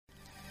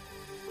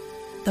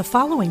The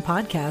following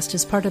podcast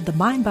is part of the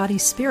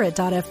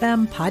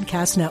MindBodySpirit.fm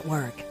podcast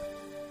network.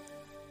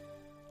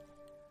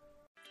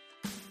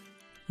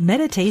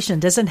 Meditation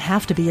doesn't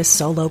have to be a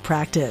solo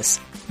practice.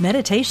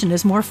 Meditation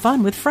is more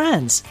fun with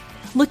friends.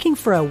 Looking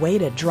for a way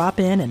to drop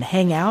in and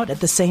hang out at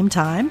the same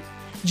time?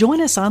 Join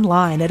us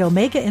online at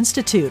Omega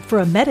Institute for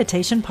a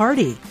meditation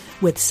party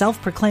with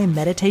self-proclaimed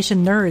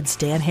meditation nerds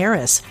Dan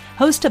Harris,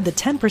 host of the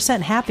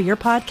 10% Happier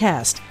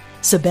podcast,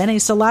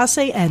 Sebene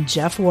Selassie, and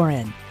Jeff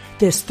Warren.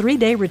 This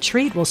 3-day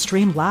retreat will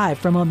stream live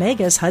from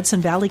Omega's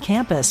Hudson Valley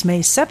campus May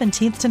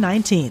 17th to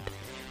 19th.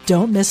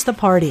 Don't miss the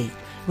party.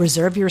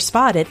 Reserve your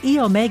spot at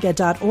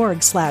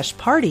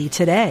eomega.org/party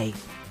today.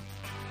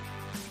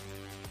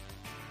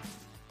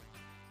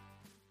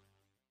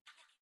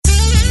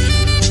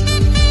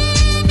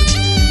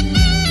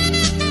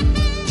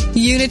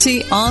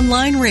 Unity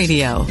Online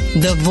Radio,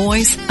 the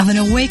voice of an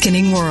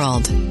awakening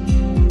world.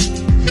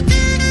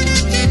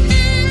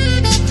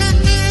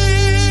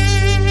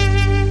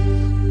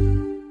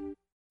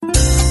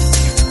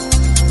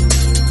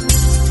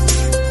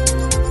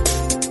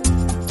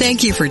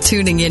 Thank you for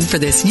tuning in for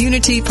this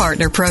Unity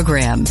Partner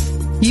Program.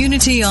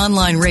 Unity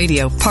Online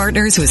Radio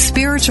partners with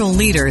spiritual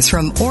leaders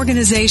from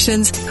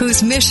organizations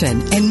whose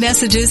mission and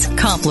messages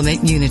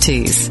complement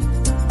Unity's.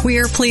 We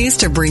are pleased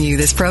to bring you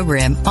this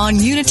program on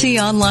Unity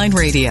Online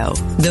Radio,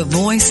 the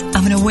voice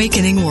of an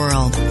awakening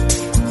world.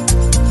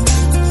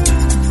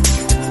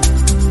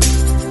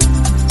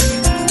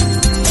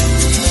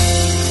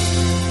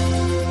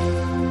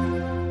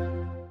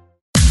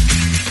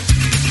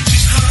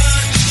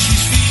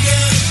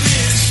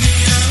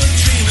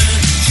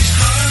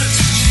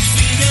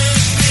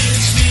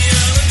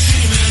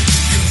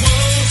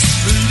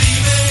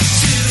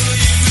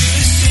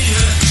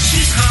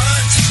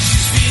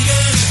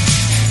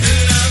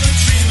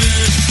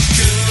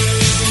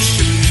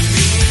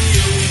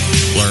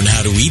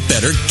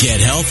 Better, get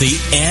healthy,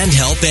 and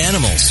help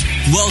animals.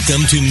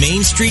 Welcome to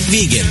Main Street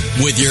Vegan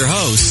with your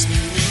host,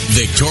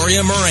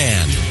 Victoria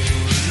Moran.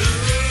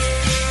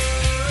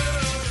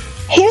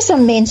 Here's a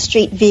Main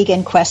Street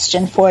Vegan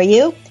question for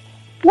you.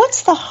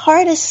 What's the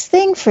hardest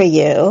thing for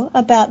you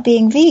about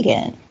being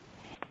vegan?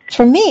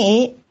 For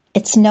me,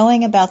 it's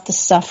knowing about the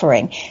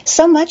suffering.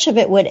 So much of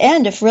it would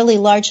end if really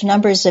large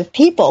numbers of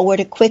people were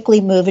to quickly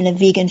move in a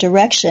vegan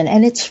direction.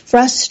 And it's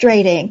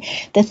frustrating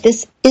that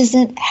this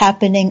isn't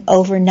happening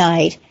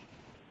overnight.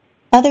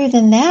 Other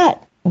than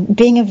that,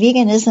 being a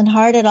vegan isn't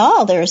hard at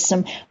all. There are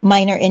some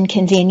minor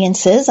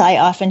inconveniences. I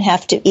often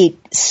have to eat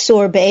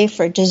sorbet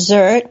for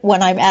dessert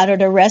when I'm out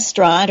at a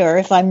restaurant, or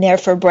if I'm there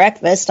for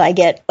breakfast, I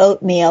get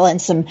oatmeal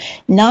and some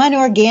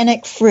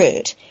non-organic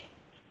fruit.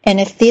 And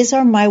if these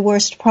are my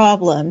worst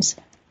problems,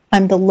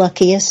 I'm the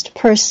luckiest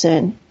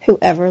person who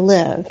ever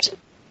lived.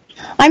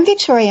 I'm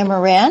Victoria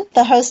Moran,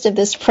 the host of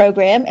this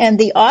program and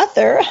the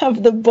author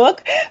of the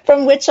book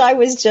from which I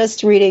was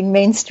just reading,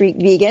 Main Street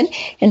Vegan.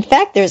 In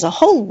fact, there's a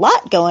whole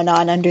lot going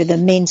on under the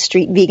Main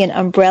Street Vegan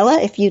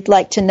umbrella. If you'd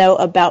like to know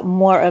about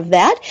more of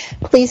that,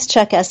 please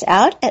check us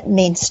out at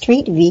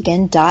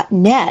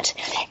mainstreetvegan.net.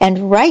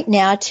 And right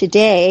now,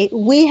 today,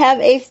 we have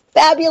a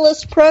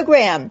fabulous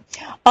program.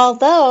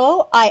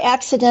 Although I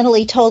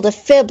accidentally told a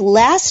fib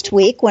last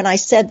week when I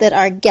said that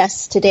our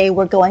guests today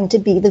were going to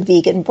be the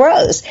Vegan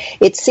Bros.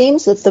 It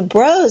seems that the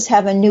Bros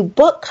have a new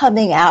book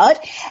coming out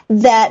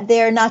that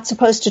they're not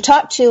supposed to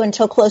talk to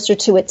until closer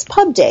to its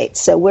pub date.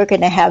 So we're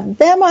going to have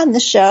them on the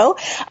show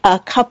a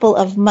couple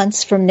of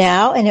months from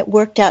now, and it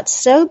worked out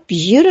so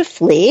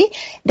beautifully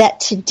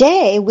that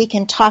today we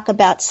can talk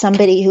about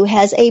somebody who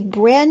has a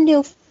brand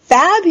new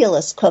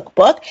fabulous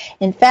cookbook.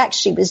 In fact,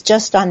 she was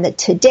just on the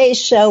Today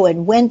Show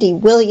and Wendy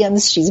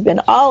Williams. She's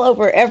been all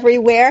over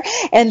everywhere.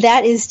 And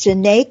that is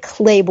Jenée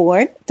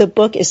Claiborne. The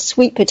book is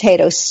Sweet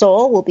Potato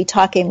Soul. We'll be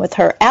talking with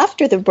her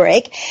after the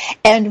break.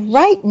 And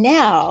right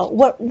now,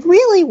 what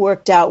really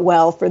worked out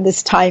well for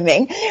this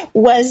timing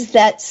was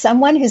that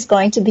someone who's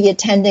going to be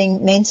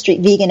attending Main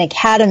Street Vegan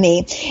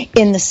Academy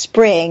in the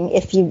spring.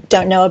 If you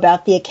don't know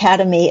about the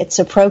Academy, it's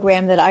a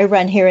program that I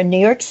run here in New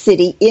York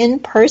City in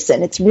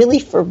person. It's really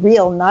for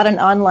real, not an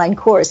online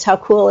course. How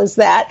cool is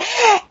that?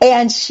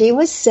 And she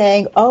was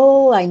saying,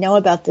 oh, I know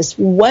about this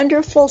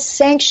wonderful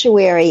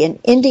sanctuary in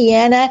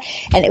Indiana,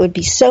 and it would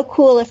be so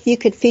cool if you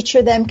could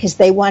feature them because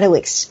they want to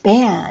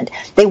expand.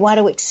 They want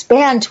to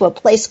expand to a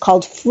place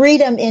called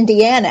Freedom,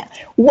 Indiana.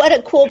 What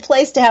a cool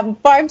place to have a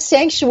farm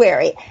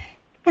sanctuary.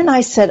 And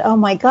I said, oh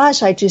my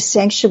gosh, I do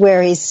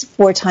sanctuaries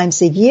 4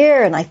 times a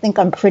year, and I think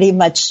I'm pretty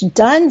much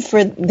done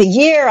for the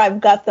year. I've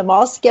got them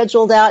all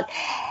scheduled out.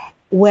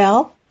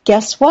 Well,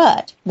 guess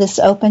what? This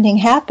opening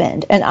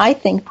happened. And I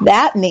think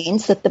that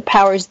means that the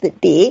powers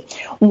that be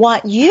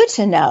want you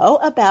to know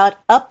about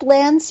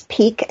Uplands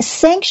Peak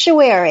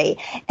Sanctuary.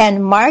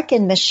 And Mark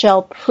and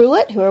Michelle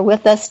Pruitt, who are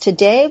with us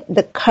today,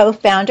 the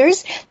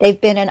co-founders,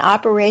 they've been in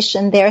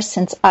operation there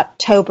since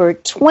October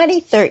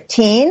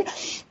 2013.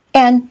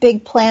 And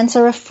big plans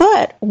are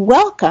afoot.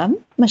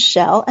 Welcome,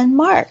 Michelle and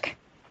Mark.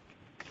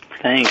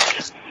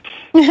 Thanks.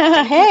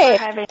 Hey. Thanks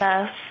for having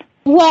us.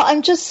 Well,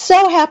 I'm just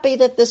so happy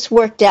that this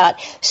worked out.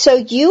 So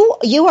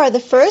you are the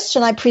first,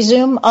 and I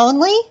presume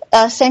only,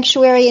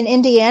 sanctuary in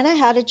Indiana.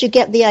 How did you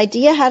get the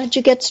idea? How did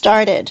you get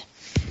started?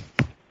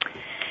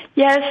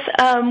 Yes,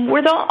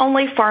 we're the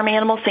only farm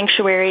animal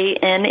sanctuary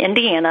in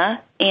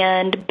Indiana,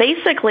 and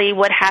basically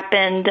what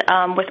happened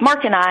with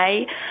Mark and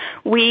I,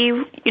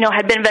 we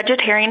had been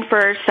vegetarian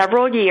for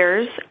several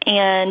years,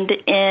 and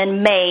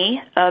in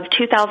May of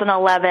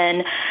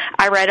 2011,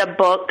 I read a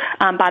book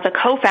by the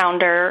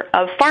co-founder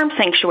of Farm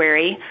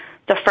Sanctuary,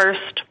 the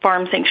first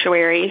farm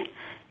sanctuary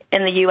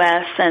in the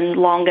U.S. and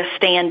longest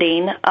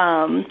standing,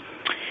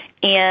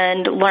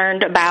 and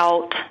learned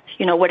about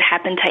what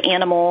happens to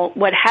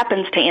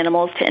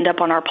animals to end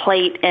up on our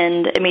plate,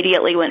 and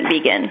immediately went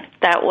vegan.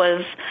 That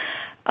was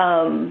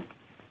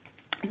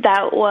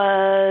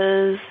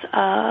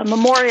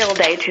Memorial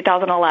Day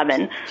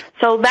 2011.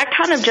 So that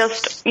kind of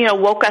just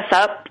woke us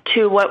up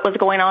to what was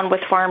going on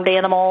with farmed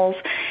animals,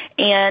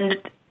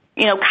 and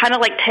kind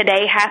of like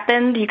today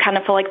happened, you kind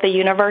of feel like the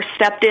universe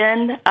stepped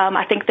in.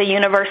 I think the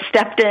universe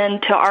stepped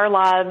into our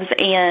lives,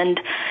 and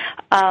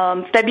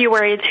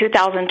February of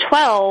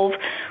 2012,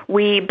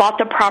 we bought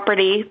the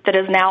property that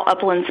is now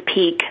Uplands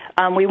Peak.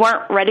 We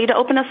weren't ready to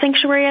open a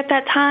sanctuary at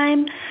that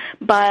time,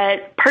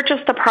 but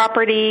purchased the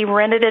property,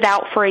 rented it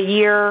out for a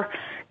year,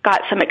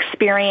 got some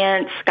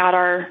experience, got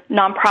our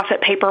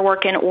nonprofit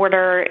paperwork in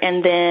order,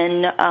 and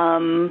then,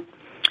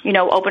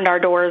 opened our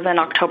doors in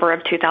October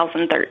of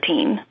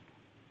 2013.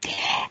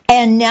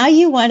 And now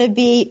you want to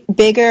be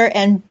bigger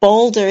and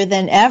bolder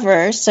than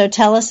ever, so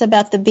tell us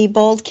about the Be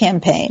Bold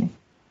campaign.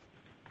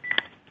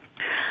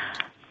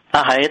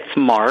 Hi, it's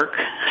Mark.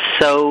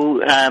 So,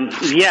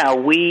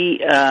 we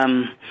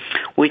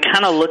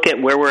kind of look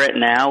at where we're at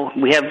now.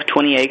 We have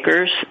 20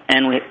 acres,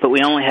 but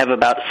we only have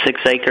about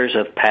 6 acres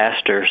of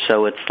pasture,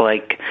 so it's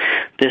like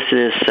this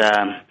is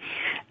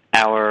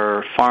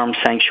our farm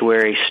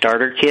sanctuary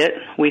starter kit,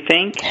 we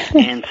think,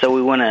 and so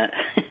we want to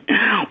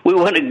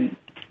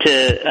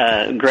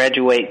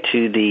graduate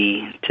to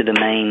the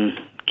main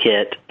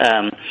kit.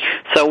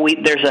 So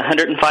there's a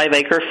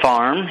 105-acre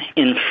farm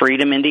in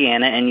Freedom,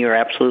 Indiana, and you're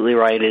absolutely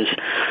right. It is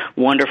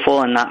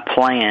wonderful and not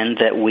planned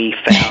that we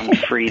found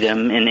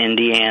Freedom in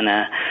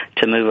Indiana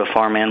to move a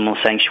farm animal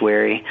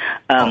sanctuary.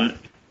 And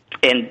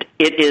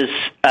it is,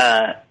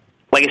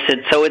 like I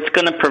said, so it's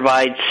going to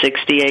provide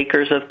 60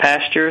 acres of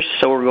pastures,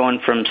 so we're going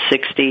from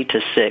 60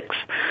 to 6.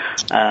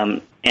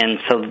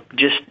 And so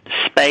just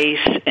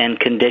space and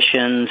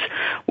conditions,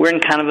 we're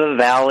in kind of a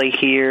valley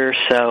here,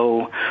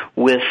 so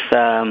with,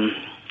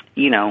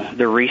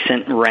 the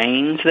recent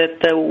rains that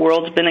the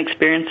world's been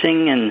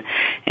experiencing and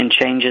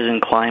changes in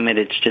climate,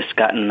 it's just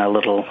gotten a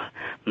little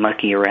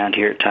mucky around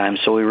here at times.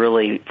 So we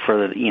really,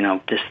 for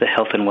just the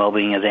health and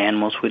well-being of the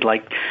animals, we'd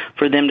like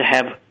for them to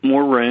have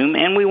more room,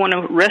 and we want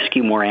to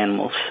rescue more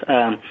animals.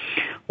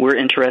 We're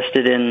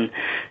interested in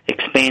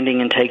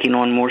expanding and taking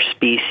on more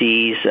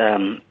species.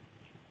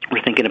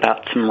 We're thinking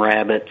about some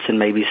rabbits and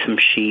maybe some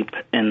sheep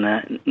in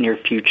the near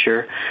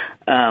future.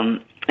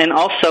 And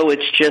also,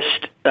 it's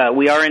just,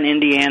 we are in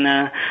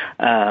Indiana.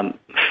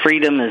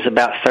 Freedom is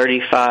about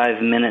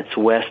 35 minutes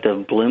west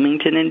of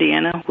Bloomington,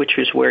 Indiana, which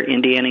is where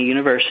Indiana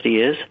University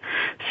is.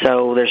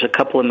 So there's a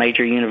couple of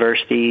major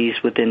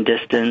universities within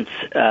distance.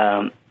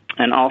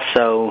 And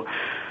also,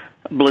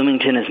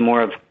 Bloomington is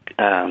more of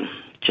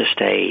just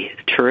a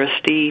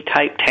touristy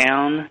type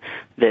town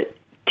that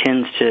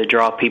tends to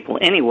draw people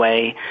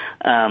anyway,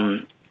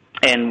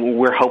 and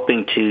we're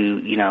hoping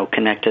to,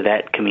 connect to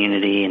that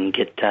community and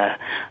get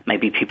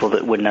maybe people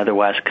that wouldn't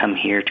otherwise come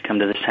here to come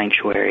to the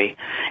sanctuary.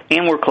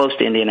 And we're close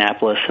to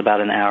Indianapolis,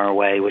 about an hour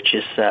away, which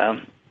is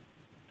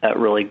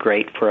really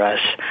great for us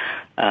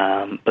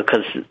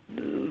because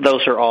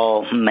those are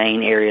all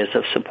main areas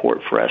of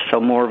support for us. So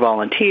more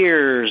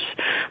volunteers,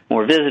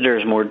 more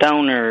visitors, more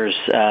donors,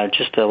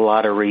 just a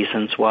lot of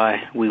reasons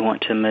why we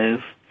want to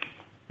move.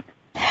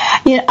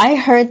 I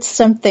heard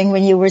something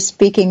when you were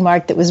speaking,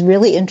 Mark, that was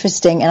really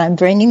interesting, and I'm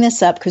bringing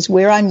this up because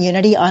we're on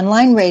Unity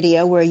Online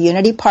Radio. We're a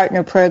Unity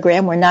partner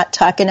program. We're not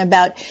talking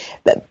about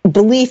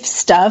belief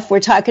stuff. We're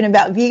talking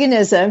about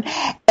veganism,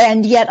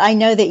 and yet I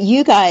know that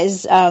you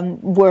guys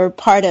were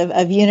part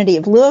of Unity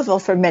of Louisville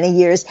for many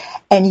years,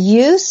 and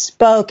you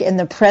spoke in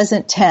the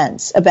present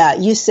tense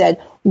you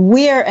said,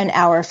 we're an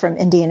hour from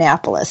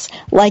Indianapolis.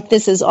 Like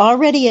this is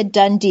already a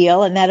done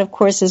deal, and that, of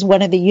course, is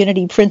one of the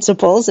Unity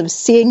principles of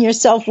seeing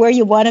yourself where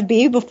you want to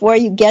be before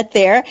you get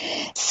there.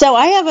 So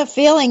I have a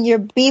feeling your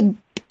Be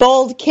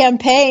Bold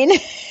campaign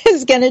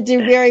is going to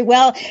do very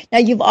well. Now,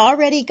 you've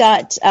already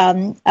got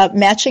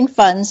matching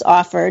funds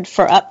offered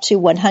for up to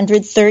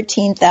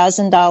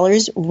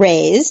 $113,000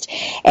 raised,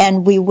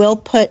 and we will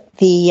put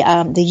the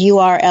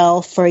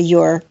URL for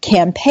your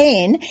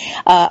campaign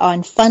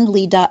on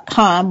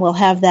fundly.com. We'll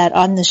have that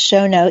on the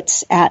show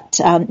notes at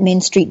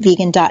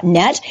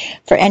mainstreetvegan.net.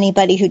 For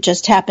anybody who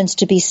just happens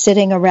to be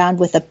sitting around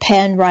with a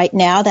pen right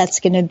now, that's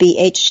going to be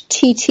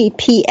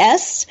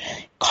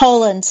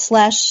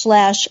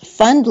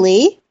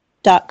https://fundly,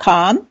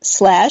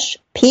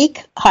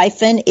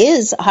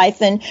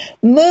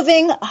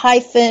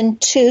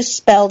 facebook.com/peak-is-moving-to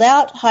spelled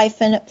out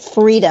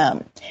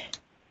 -freedom.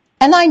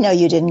 And I know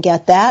you didn't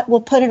get that.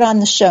 We'll put it on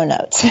the show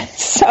notes.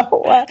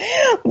 So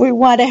we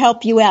want to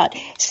help you out.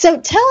 So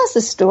tell us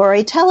a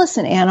story. Tell us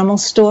an animal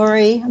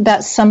story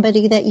about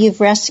somebody that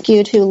you've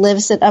rescued who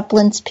lives at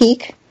Uplands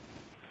Peak.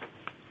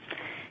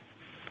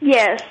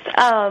 Yes.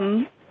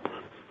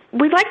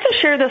 We'd like to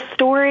share the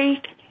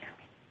story.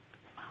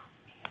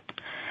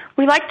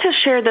 We like to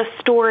share the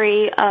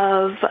story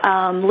of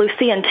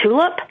Lucy and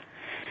Tulip.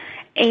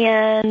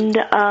 And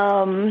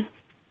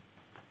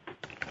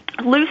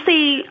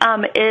Lucy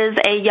is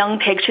a young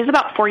pig. She's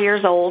about 4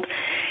 years old,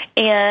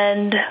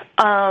 and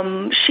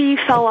she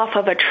fell off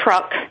of a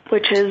truck,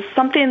 which is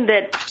something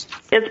that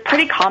is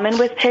pretty common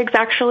with pigs,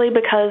 actually,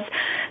 because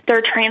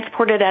they're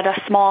transported at a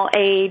small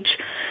age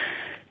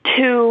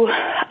to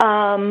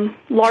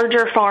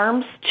larger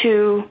farms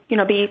to,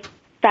 be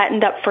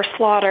fattened up for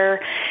slaughter.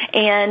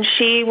 And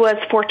she was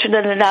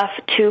fortunate enough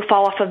to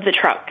fall off of the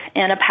truck,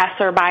 and a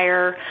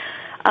passerby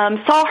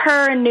saw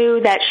her and knew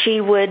that she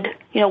would,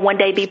 one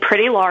day be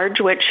pretty large,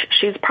 which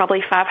she's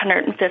probably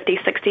 550,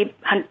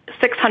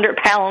 600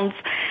 pounds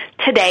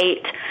to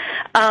date.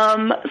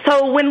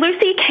 So when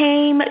Lucy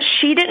came,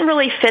 she didn't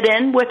really fit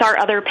in with our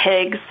other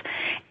pigs.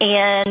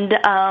 And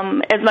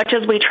as much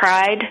as we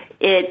tried,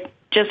 it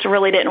just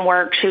really didn't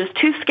work. She was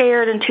too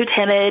scared and too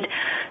timid.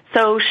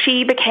 So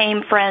she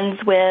became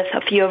friends with a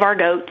few of our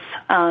goats,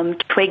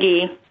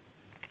 Twiggy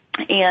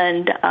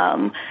and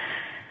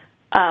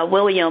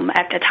William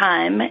at the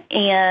time,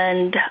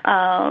 and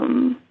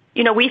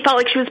we felt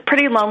like she was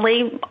pretty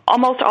lonely.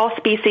 Almost all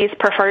species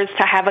prefers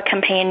to have a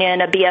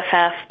companion, a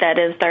BFF that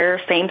is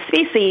their same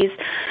species.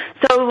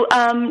 So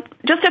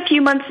just a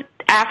few months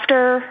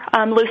after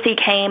Lucy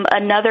came,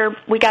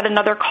 we got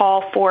another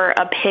call for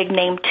a pig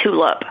named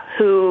Tulip,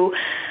 who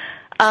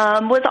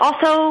was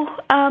also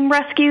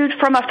rescued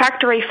from a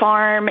factory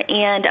farm,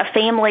 and a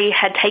family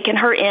had taken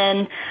her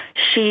in.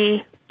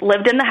 She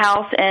lived in the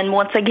house and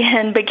once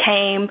again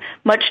became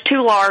much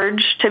too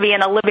large to be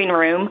in a living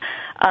room.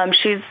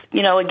 She's,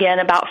 again,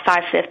 about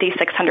 550,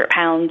 600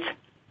 pounds.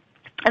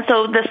 And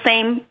so the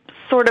same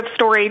sort of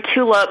story,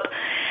 Tulip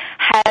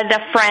had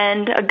a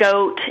friend, a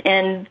goat,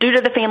 and due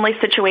to the family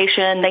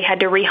situation, they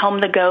had to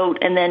rehome the goat,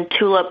 and then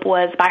Tulip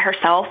was by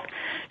herself.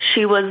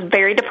 She was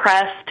very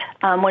depressed.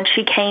 When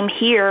she came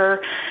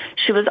here,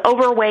 she was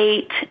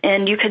overweight,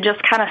 and you could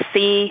just kind of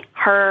see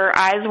her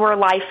eyes were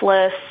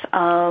lifeless,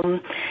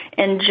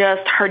 and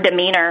just her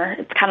demeanor.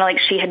 It's kind of like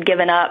she had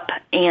given up,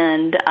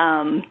 and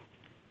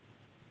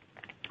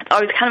it's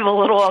always kind of a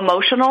little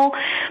emotional,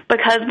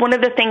 because one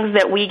of the things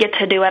that we get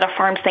to do at a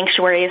farm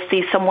sanctuary is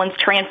see someone's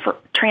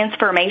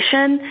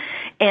transformation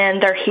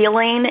and their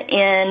healing.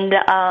 And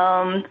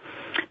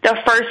the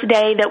first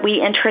day that we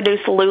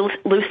introduced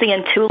Lucy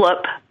and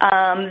Tulip,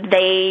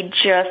 they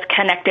just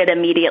connected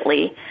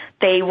immediately.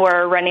 They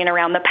were running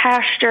around the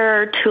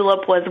pasture.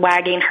 Tulip was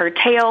wagging her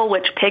tail,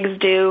 which pigs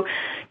do,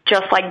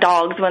 just like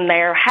dogs when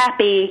they're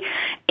happy.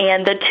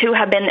 And the two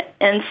have been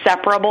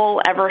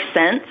inseparable ever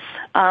since.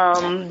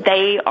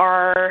 They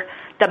are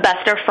the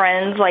best of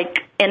friends,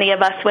 like any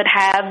of us would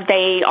have.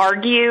 They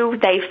argue.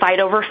 They fight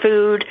over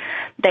food.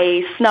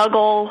 They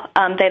snuggle.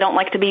 They don't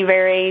like to be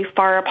very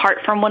far apart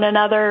from one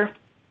another.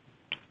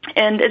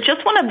 And it's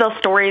just one of those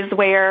stories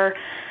where,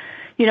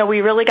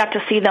 we really got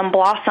to see them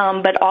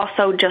blossom, but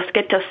also just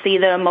get to see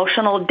the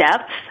emotional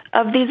depth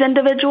of these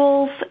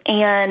individuals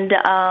and,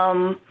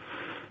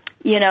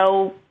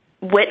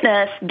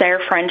 witness their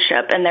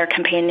friendship and their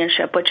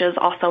companionship, which is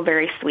also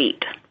very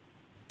sweet.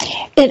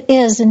 It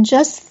is, and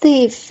just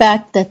the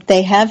fact that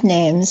they have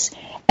names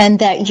and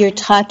that you're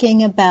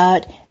talking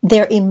about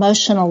their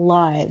emotional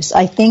lives.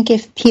 I think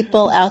if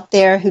people out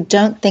there who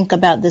don't think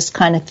about this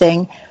kind of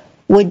thing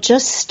would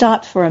just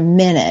stop for a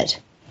minute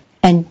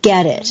and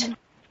get it,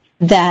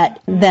 that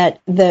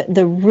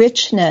the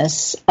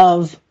richness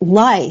of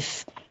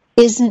life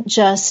isn't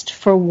just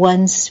for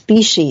one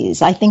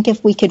species. I think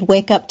if we could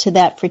wake up to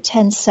that for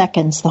 10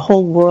 seconds, the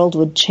whole world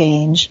would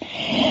change.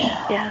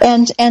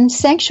 Yeah. And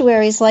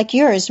sanctuaries like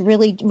yours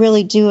really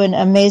do an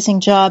amazing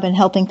job in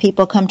helping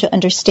people come to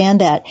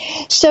understand that.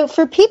 So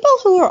for people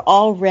who are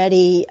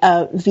already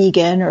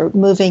vegan or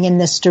moving in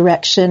this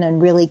direction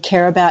and really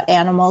care about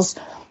animals,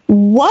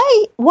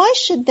 why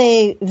should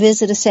they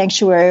visit a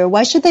sanctuary, or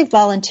why should they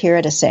volunteer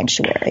at a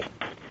sanctuary?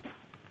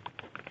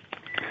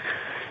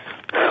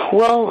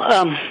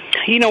 Well,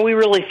 we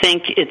really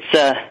think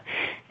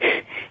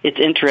it's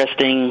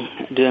interesting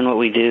doing what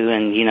we do,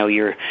 and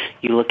you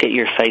look at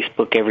your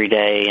Facebook every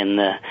day and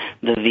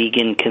the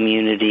vegan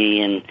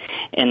community, and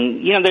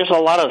there's a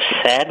lot of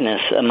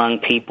sadness among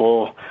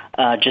people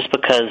just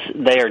because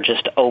they are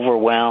just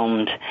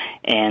overwhelmed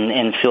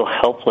and feel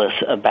helpless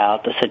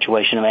about the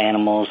situation of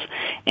animals,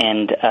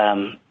 and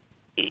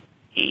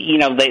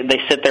they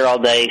sit there all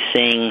day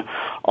seeing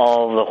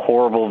all the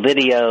horrible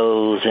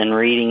videos and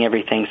reading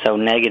everything so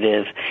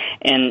negative.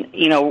 And,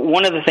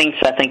 one of the things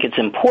I think it's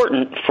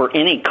important for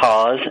any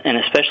cause, and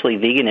especially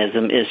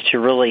veganism, is to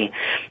really,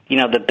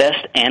 the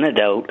best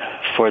antidote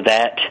for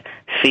that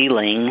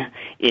feeling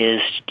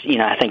is,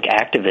 I think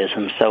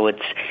activism. So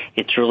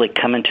it's really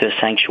coming to a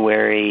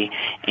sanctuary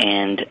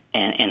and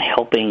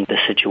helping the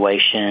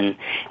situation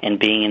and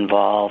being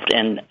involved.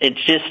 And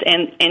it's just,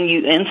 and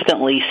you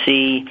instantly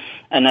see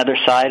another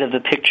side of the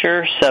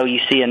picture. So you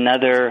see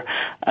another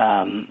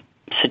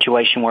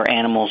situation where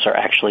animals are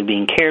actually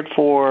being cared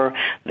for,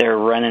 they're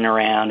running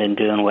around and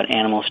doing what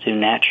animals do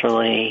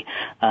naturally,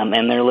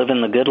 and they're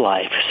living the good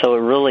life. So it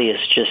really is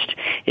just,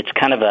 it's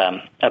kind of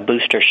a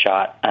booster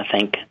shot, I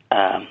think,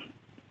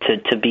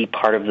 to be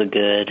part of the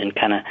good and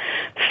kind of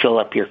fill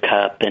up your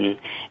cup and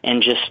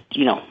just,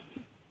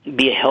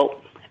 be a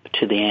help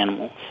to the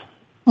animals.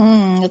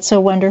 It's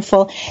so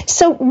wonderful.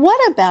 So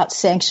what about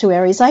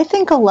sanctuaries? I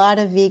think a lot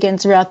of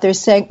vegans are out there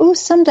saying, "Ooh,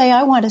 someday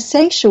I want a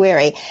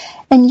sanctuary."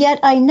 And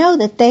yet I know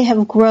that they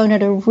have grown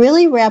at a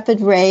really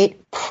rapid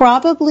rate,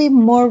 probably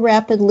more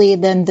rapidly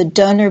than the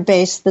donor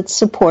base that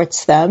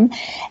supports them.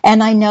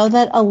 And I know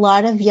that a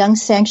lot of young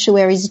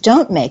sanctuaries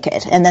don't make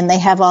it. And then they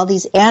have all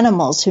these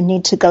animals who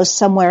need to go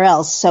somewhere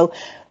else. So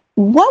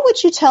what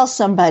would you tell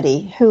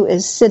somebody who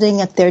is sitting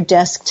at their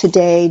desk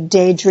today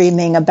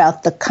daydreaming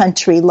about the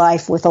country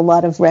life with a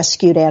lot of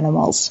rescued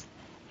animals?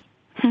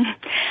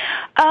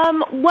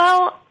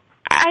 Well,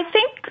 I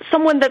think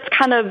someone that's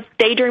kind of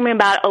daydreaming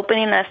about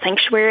opening a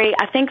sanctuary,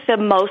 I think the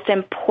most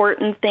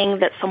important thing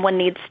that someone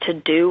needs to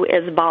do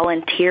is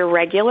volunteer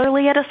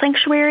regularly at a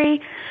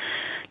sanctuary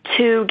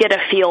to get a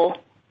feel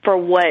for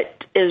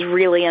what is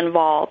really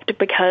involved.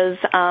 Because,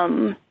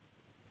 I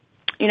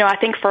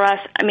think for us,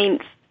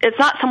 it's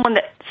not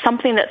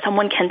something that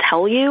someone can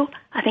tell you.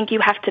 I think you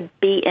have to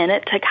be in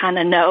it to kind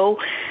of know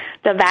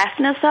the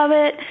vastness of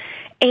it.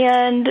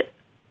 And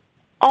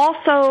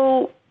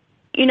also,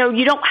 you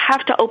don't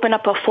have to open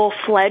up a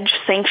full-fledged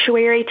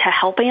sanctuary to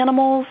help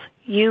animals.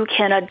 You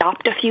can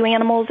adopt a few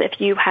animals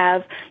if you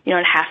have,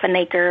 half an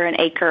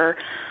acre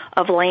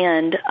of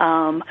land,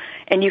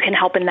 and you can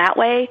help in that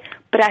way.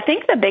 But I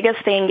think the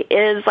biggest thing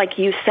is, like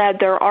you said,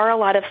 there are a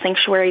lot of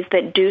sanctuaries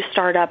that do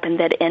start up and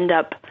that end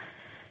up,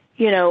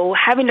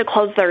 having to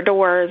close their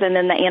doors, and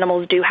then the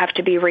animals do have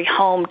to be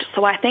rehomed.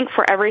 So I think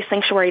for every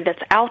sanctuary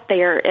that's out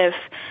there, if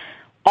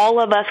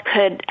all of us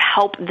could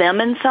help them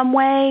in some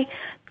way,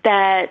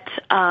 that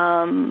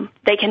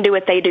they can do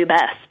what they do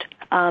best.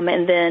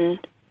 And then,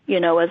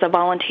 as a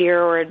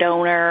volunteer or a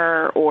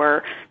donor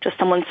or just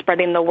someone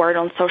spreading the word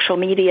on social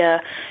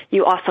media,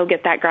 you also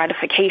get that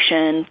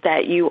gratification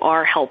that you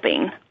are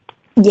helping.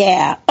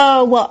 Yeah.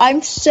 Oh, well,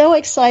 I'm so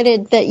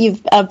excited that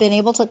you've been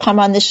able to come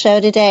on the show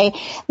today.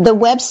 The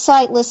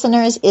website,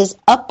 listeners, is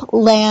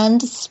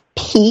Uplands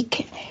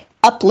Peak,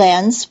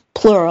 Uplands,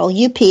 plural,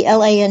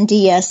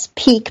 UPLANDS,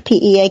 Peak,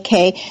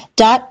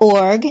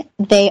 PEAK.org.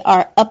 They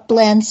are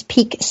Uplands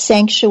Peak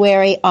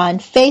Sanctuary on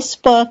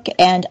Facebook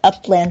and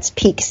Uplands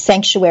Peak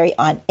Sanctuary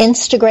on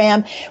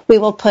Instagram. We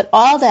will put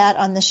all that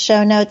on the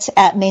show notes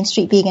at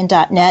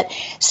mainstreetvegan.net.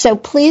 So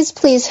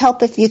please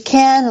help if you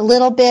can, a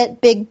little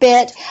bit, big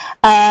bit,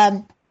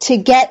 to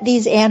get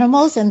these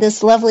animals and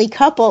this lovely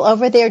couple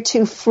over there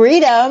to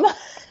freedom.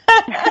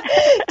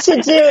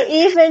 To do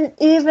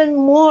even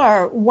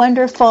more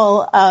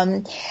wonderful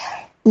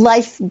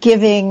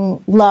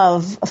life-giving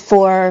love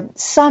for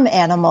some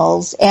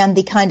animals and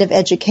the kind of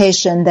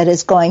education that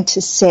is going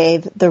to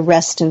save the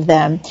rest of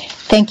them.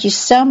 Thank you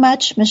so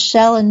much,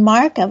 Michelle and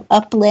Mark of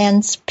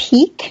Uplands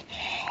Peak.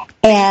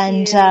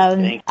 And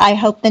I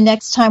hope the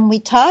next time we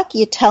talk,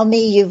 you tell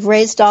me you've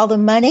raised all the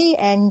money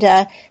and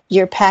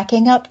you're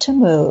packing up to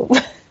move.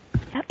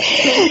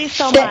 Thank you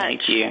so much.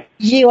 Thank you.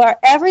 You are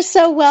ever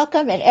so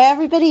welcome, and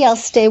everybody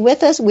else stay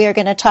with us. We are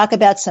going to talk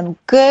about some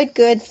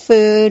good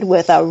food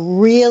with a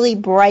really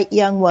bright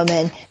young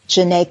woman,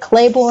 Janae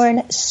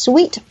Claiborne,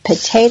 Sweet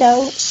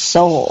Potato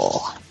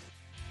Soul.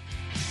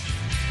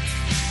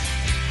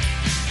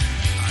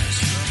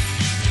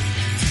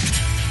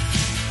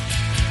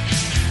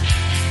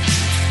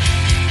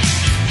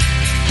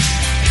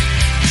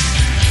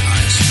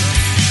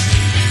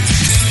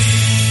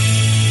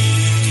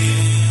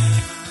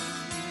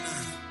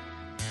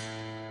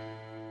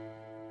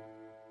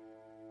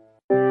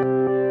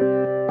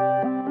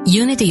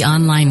 Unity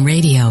Online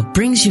Radio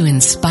brings you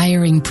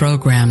inspiring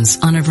programs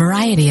on a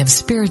variety of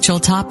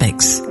spiritual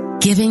topics.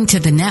 Giving to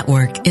the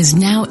network is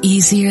now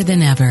easier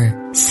than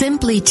ever.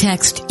 Simply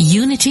text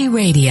Unity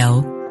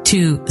Radio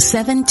to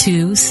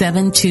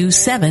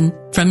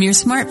 72727 from your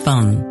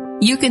smartphone.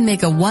 You can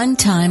make a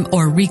one-time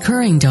or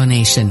recurring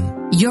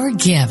donation. Your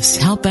gifts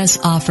help us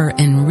offer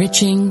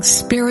enriching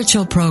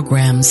spiritual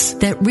programs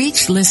that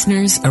reach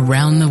listeners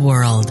around the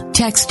world.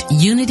 Text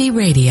Unity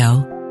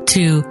Radio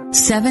to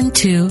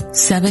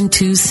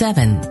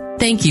 72727.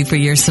 Thank you for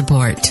your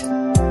support.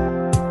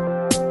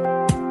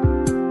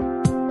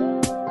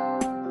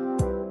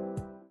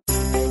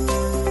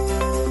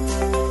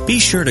 Be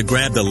sure to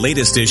grab the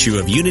latest issue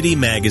of Unity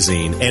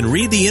Magazine and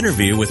read the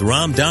interview with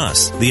Ram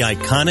Dass, the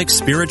iconic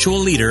spiritual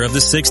leader of the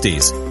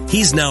 60s.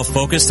 He's now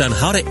focused on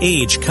how to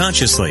age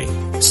consciously.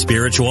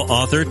 Spiritual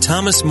author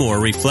Thomas Moore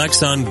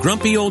reflects on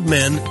grumpy old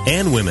men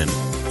and women.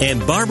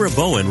 And Barbara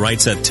Bowen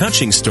writes a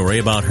touching story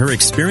about her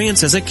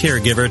experience as a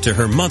caregiver to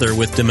her mother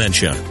with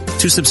dementia.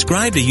 To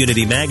subscribe to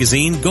Unity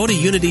Magazine, go to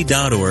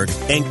unity.org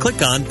and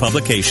click on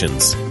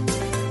Publications.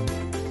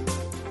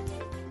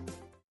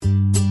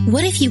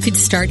 What if you could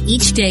start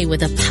each day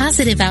with a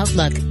positive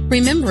outlook,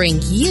 remembering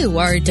you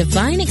are a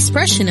divine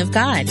expression of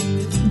God?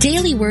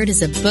 Daily Word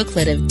is a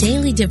booklet of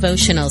daily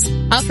devotionals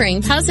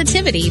offering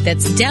positivity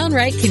that's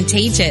downright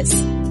contagious.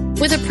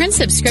 With a print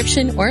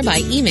subscription or by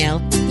email,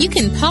 you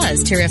can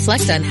pause to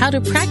reflect on how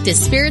to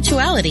practice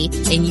spirituality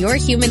in your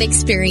human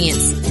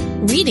experience.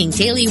 Reading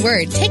Daily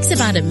Word takes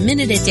about a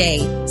minute a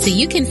day, so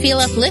you can feel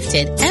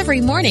uplifted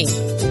every morning.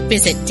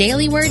 Visit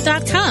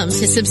dailyword.com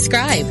to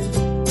subscribe.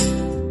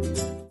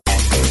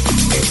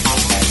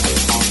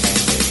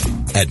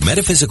 At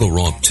Metaphysical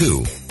Romp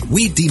 2,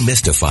 we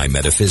demystify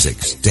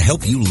metaphysics to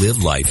help you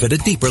live life at a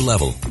deeper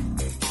level.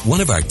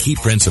 One of our key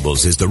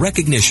principles is the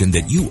recognition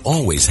that you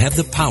always have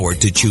the power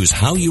to choose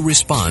how you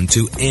respond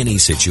to any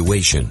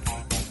situation.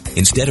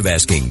 Instead of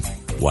asking,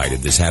 why did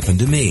this happen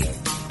to me?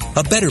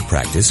 A better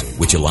practice,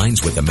 which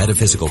aligns with the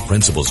metaphysical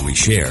principles we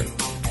share,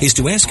 is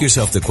to ask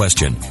yourself the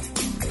question,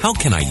 how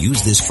can I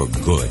use this for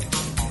good?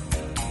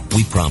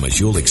 We promise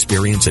you'll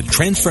experience a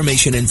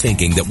transformation in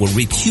thinking that will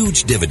reap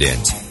huge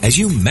dividends as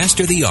you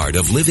master the art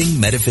of living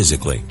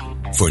metaphysically.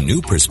 For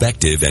new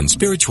perspective and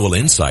spiritual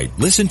insight,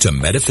 listen to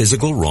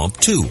Metaphysical Romp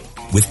 2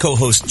 with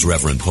co-hosts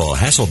Reverend Paul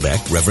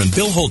Hasselbeck, Reverend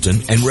Bill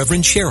Holton, and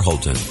Reverend Cher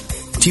Holton.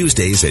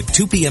 Tuesdays at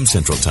 2 p.m.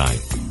 Central Time,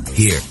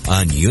 here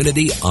on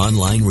Unity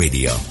Online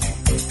Radio.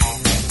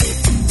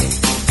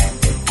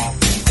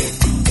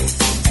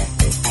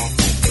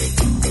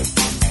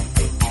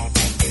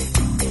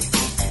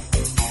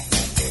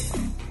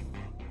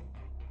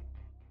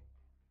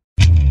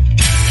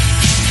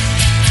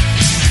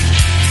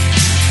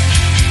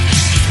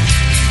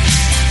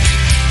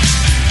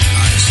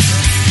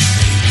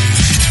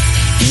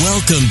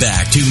 Welcome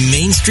back to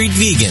Main Street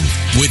Vegan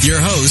with your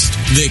host,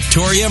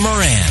 Victoria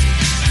Moran.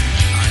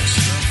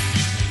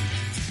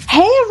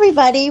 Hey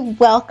everybody,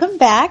 welcome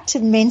back to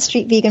the Main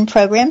Street Vegan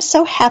program.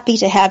 So happy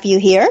to have you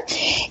here.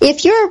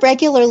 If you're a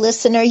regular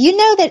listener, you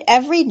know that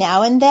every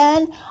now and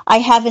then I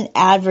have an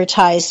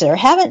advertiser.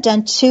 Haven't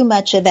done too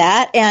much of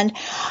that. And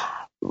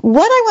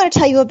what I want to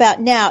tell you about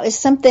now is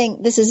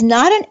something, this is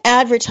not an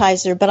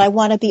advertiser, but I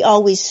want to be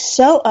always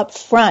so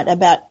upfront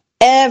about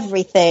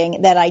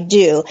everything that I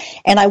do.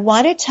 And I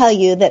want to tell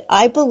you that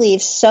I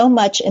believe so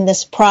much in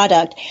this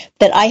product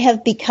that I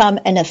have become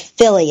an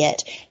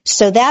affiliate.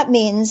 So that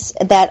means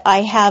that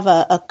I have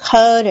a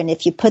code, and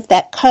if you put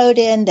that code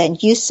in, then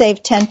you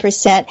save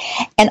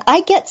 10%. And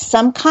I get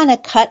some kind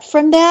of cut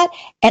from that,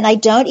 and I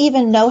don't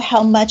even know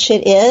how much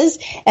it is.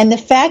 And the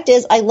fact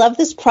is, I love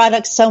this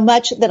product so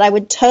much that I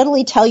would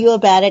totally tell you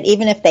about it,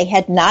 even if they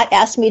had not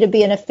asked me to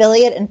be an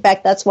affiliate. In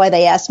fact, that's why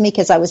they asked me,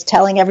 because I was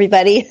telling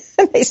everybody.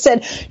 They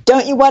said,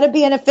 don't you want to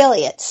be an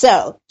affiliate?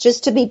 So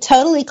just to be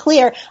totally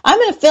clear,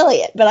 I'm an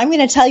affiliate, but I'm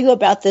going to tell you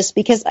about this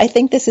because I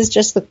think this is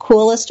just the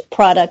coolest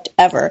product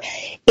ever.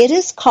 It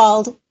is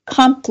called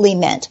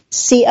Complement,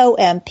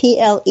 Complement.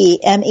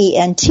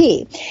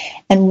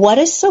 And what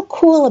is so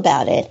cool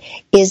about it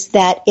is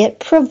that it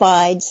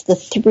provides the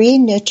 3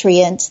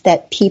 nutrients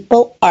that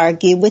people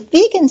argue with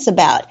vegans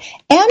about,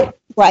 and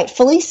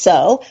rightfully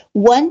so,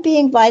 one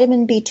being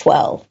vitamin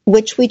B12,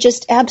 which we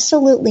just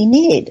absolutely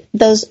need.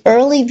 Those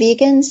early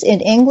vegans in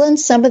England,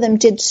 some of them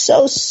did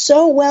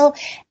so well,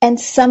 and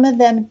some of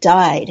them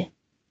died.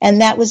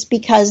 And that was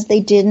because they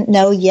didn't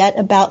know yet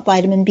about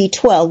vitamin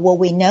B12. Well,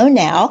 we know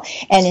now,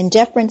 and in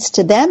deference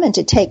to them and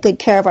to take good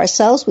care of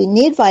ourselves, we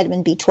need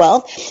vitamin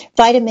B12.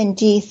 Vitamin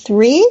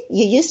D3,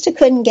 you used to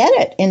couldn't get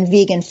it in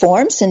vegan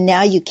forms, and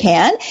now you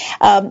can.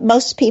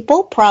 Most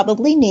people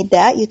probably need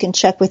that. You can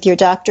check with your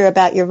doctor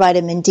about your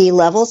vitamin D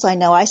levels. I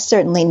know I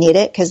certainly need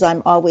it because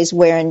I'm always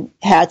wearing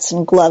hats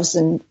and gloves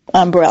and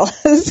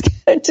umbrellas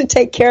to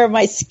take care of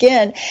my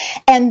skin.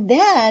 And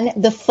then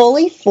the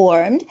fully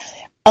formed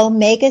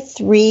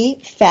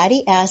omega-3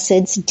 fatty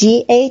acids,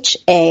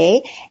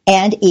 DHA,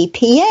 and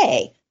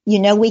EPA. You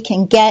know, we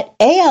can get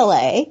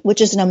ALA,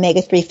 which is an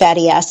omega-3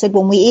 fatty acid,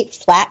 when we eat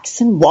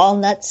flax and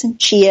walnuts and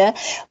chia,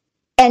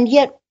 and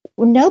yet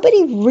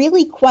nobody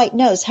really quite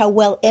knows how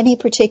well any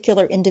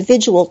particular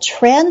individual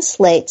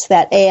translates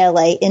that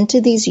ALA into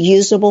these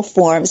usable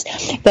forms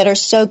that are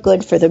so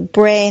good for the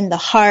brain, the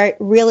heart,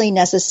 really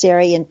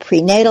necessary in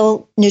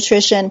prenatal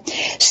nutrition.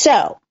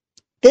 So,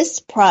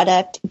 this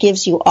product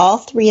gives you all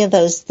 3 of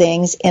those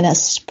things in a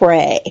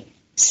spray.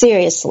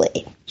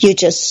 Seriously. You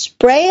just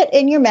spray it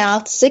in your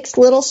mouth, 6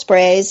 little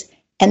sprays,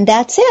 and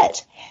that's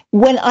it.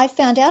 when I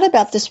found out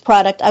about this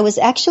product, I was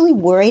actually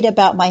worried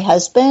about my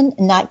husband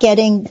not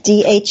getting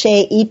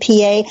DHA,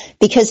 EPA,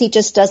 because he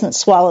just doesn't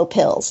swallow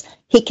pills.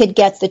 He could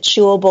get the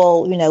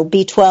chewable,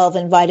 B12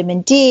 and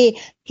vitamin D.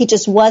 He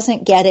just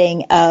wasn't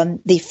getting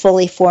the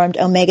fully formed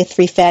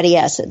omega-3 fatty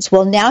acids.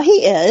 Well, now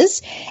he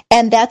is,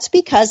 and that's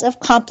because of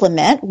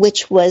Complement,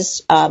 which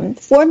was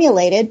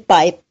formulated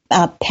by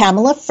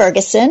Pamela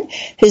Ferguson,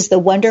 who's the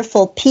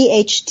wonderful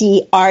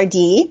PhD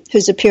RD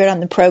who's appeared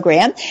on the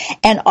program,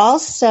 and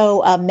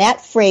also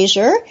Matt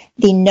Frazier,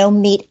 the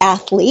no-meat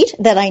athlete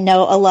that I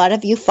know a lot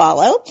of you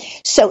follow.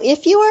 So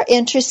if you are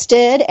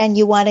interested and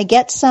you want to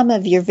get some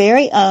of your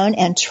very own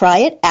and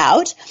try it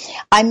out,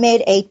 I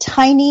made a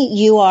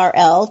tiny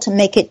URL to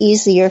make it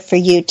easier for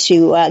you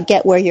to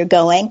get where you're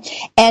going.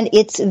 And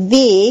it's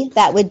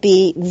that would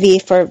be V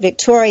for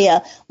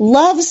Victoria,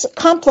 Loves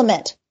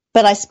Complement.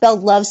 But I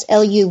spelled loves,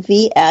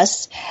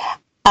 L-U-V-S.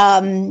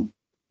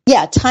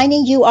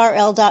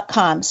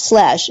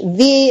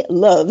 tinyurl.com/V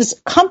loves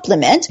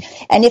complement.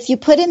 And if you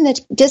put in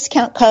the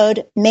discount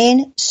code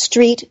Main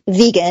Street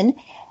Vegan,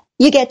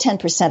 you get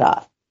 10%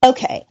 off.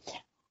 Okay.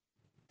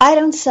 I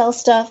don't sell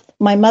stuff.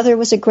 My mother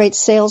was a great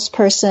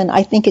salesperson.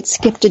 I think it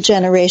skipped a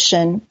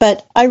generation,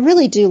 but I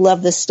really do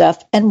love this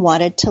stuff and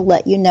wanted to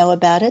let you know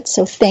about it.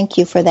 So thank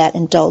you for that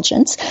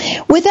indulgence.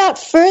 Without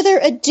further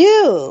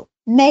ado,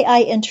 may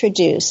I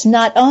introduce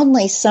not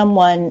only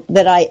someone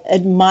that I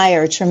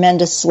admire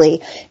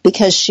tremendously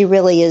because she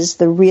really is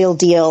the real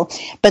deal,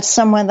 but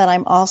someone that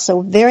I'm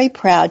also very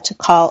proud to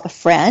call a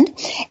friend,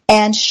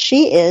 and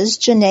she is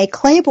Jenée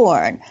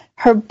Claiborne.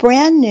 Her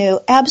brand new,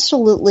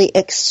 absolutely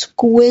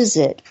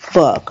exquisite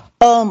book.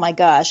 Oh my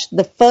gosh,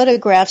 the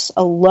photographs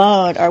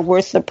alone are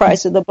worth the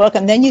price of the book,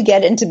 and then you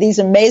get into these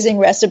amazing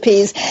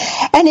recipes,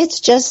 and it's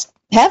just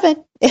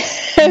heaven.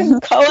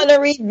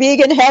 Culinary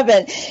vegan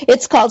heaven.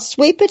 It's called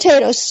Sweet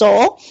Potato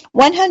Soul,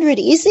 100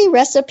 Easy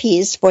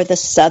Recipes for the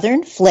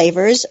Southern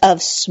Flavors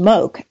of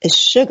Smoke,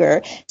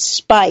 Sugar,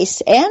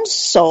 Spice, and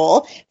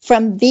Soul,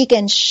 from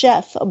vegan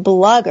chef,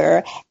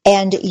 blogger,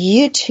 and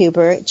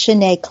YouTuber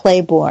Jenée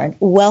Claiborne.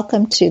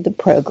 Welcome to the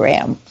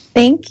program.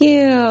 Thank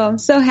you. I'm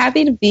so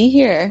happy to be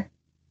here.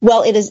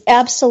 Well, it is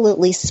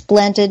absolutely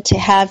splendid to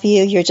have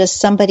you. You're just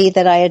somebody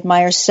that I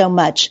admire so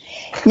much.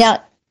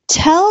 Now,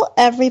 tell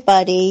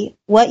everybody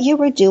what you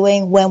were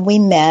doing when we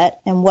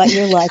met and what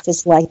your life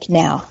is like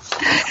now.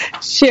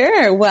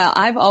 Sure. Well,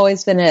 I've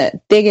always been a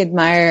big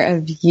admirer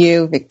of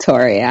you,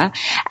 Victoria.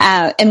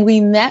 And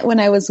we met when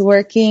I was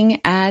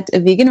working at a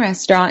vegan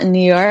restaurant in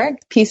New York,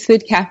 Peace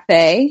Food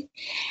Cafe.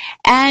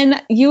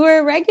 And you were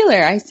a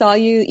regular. I saw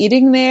you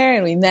eating there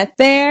and we met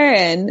there.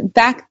 And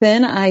back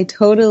then I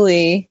don't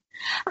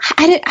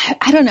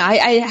know.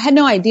 I had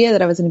no idea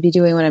that I was going to be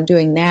doing what I'm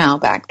doing now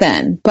back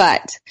then,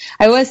 but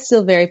I was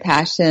still very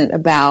passionate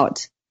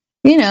about,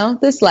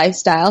 this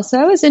lifestyle. So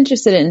I was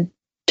interested in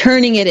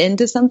turning it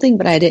into something,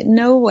 but I didn't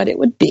know what it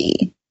would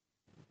be.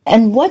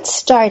 And what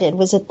started?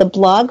 Was it the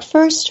blog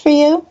first for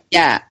you?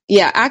 Yeah.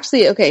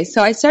 Actually, okay.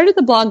 So I started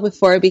the blog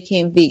before I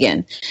became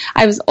vegan.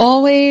 I was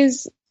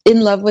always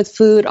in love with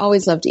food,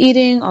 always loved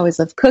eating, always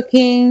loved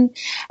cooking.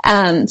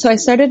 So I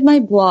started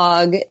my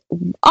blog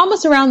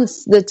almost around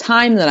the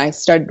time that I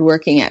started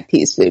working at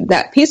Peace Food.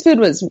 That Peace Food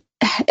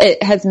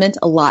it has meant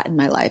a lot in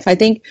my life. I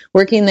think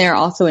working there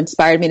also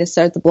inspired me to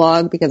start the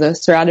blog because I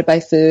was surrounded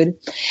by food.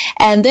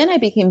 And then I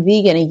became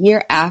vegan a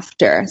year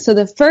after. So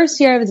the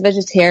first year I was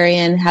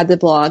vegetarian, had the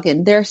blog,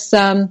 and there's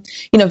some,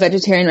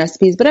 vegetarian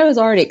recipes, but I was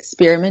already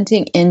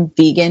experimenting in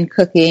vegan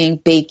cooking,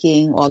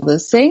 baking, all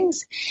those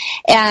things.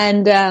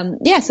 And,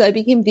 so I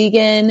became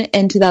vegan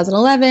in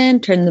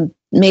 2011,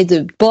 made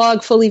the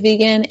blog fully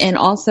vegan, and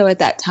also at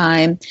that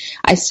time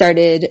I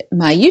started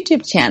my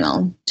YouTube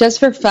channel just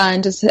for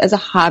fun, just as a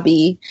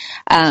hobby.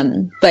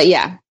 But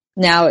yeah,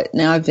 now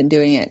I've been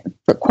doing it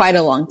for quite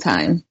a long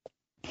time.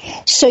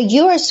 So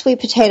you are Sweet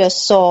Potato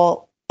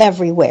Soul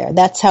everywhere.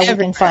 That's how we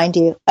can find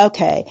you.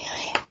 Okay.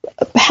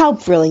 How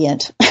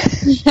brilliant.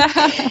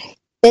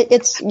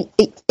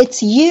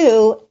 It's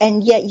you,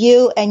 and yet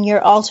you and your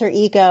alter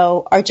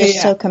ego are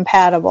just so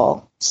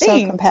compatible.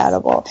 So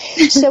compatible.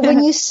 So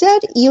when you said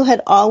you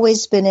had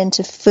always been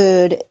into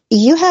food,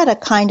 you had a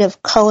kind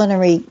of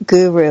culinary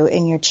guru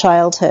in your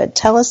childhood.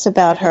 Tell us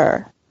about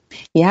her.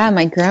 Yeah,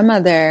 my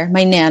grandmother,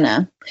 my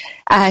Nana.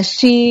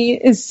 She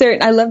is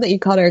I love that you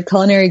called her a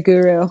culinary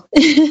guru.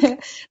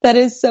 That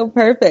is so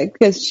perfect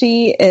because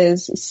she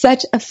is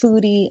such a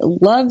foodie,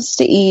 loves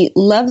to eat,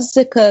 loves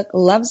to cook,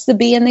 loves to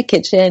be in the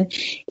kitchen.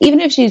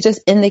 Even if she's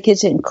just in the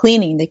kitchen,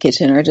 cleaning the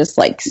kitchen, or just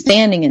like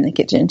standing in the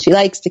kitchen, she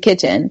likes the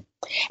kitchen.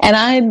 And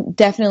I'm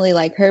definitely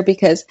like her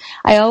because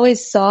I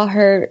always saw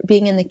her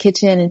being in the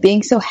kitchen and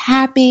being so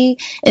happy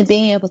and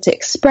being able to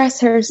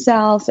express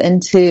herself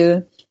and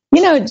to,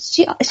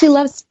 she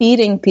loves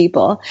feeding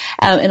people,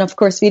 and of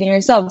course feeding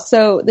herself.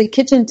 So the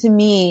kitchen to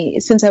me,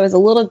 since I was a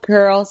little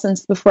girl,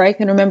 since before I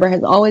can remember,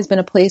 has always been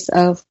a place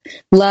of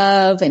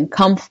love and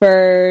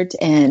comfort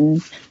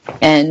and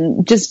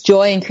just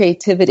joy and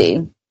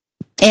creativity.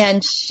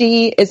 And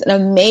she is an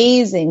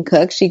amazing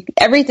cook.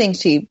 Everything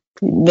she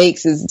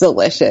makes is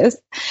delicious.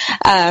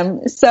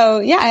 So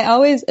yeah, I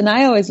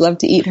always love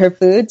to eat her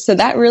food. So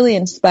that really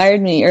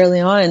inspired me early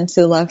on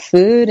to love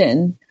food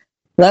and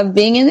love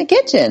being in the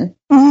kitchen.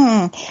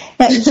 Now,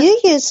 you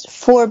used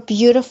 4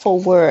 beautiful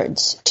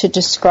words to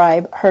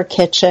describe her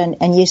kitchen,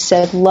 and you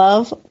said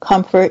love,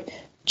 comfort,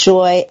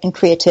 joy, and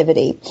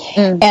creativity.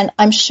 And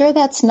I'm sure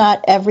that's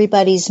not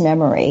everybody's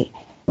memory.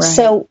 Right.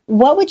 So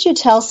what would you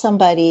tell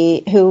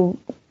somebody who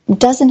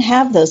doesn't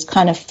have those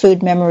kind of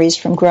food memories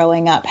from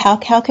growing up?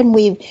 How can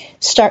we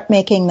start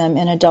making them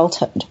in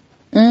adulthood?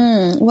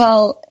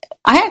 Well,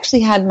 I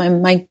actually had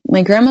my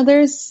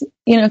grandmother's,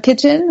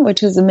 kitchen,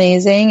 which was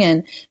amazing.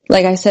 And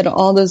like I said,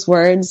 all those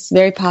words,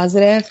 very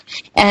positive.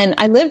 And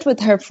I lived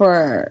with her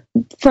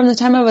from the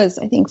time I was,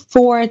 I think,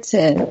 4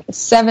 to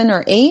 7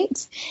 or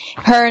 8,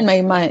 her and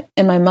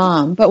my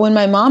mom. But when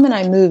my mom and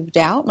I moved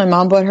out, my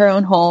mom bought her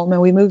own home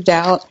and we moved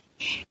out.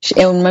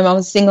 And my mom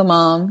was a single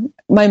mom.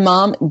 My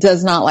mom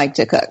does not like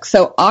to cook.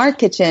 So our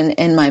kitchen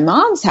in my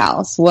mom's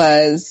house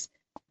was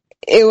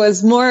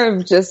more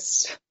of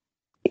just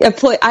a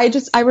place.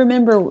 I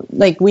remember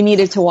like we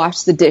needed to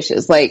wash the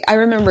dishes. Like I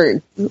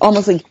remember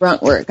almost like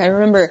grunt work. I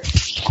remember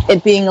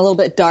it being a little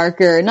bit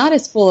darker, not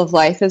as full of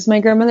life as my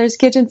grandmother's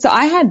kitchen. So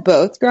I had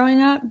both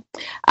growing up.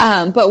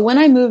 But when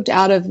I moved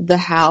out of the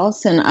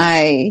house and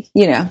I,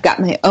 got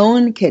my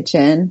own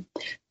kitchen,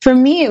 for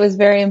me, it was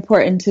very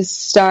important to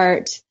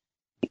start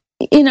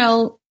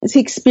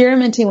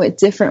experimenting with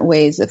different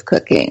ways of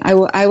cooking.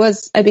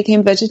 I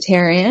became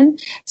vegetarian,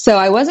 so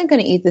I wasn't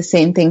going to eat the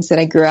same things that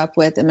I grew up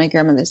with in my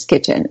grandmother's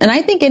kitchen. And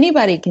I think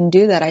anybody can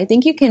do that. I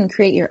think you can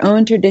create your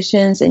own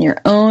traditions and your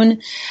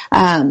own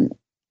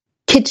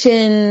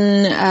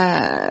kitchen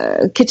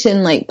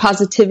like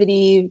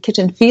positivity,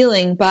 kitchen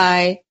feeling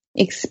by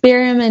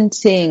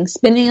experimenting,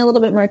 spending a little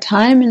bit more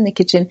time in the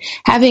kitchen,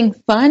 having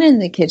fun in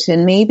the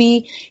kitchen.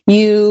 Maybe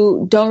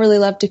you don't really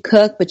love to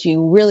cook, but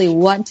you really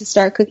want to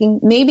start cooking.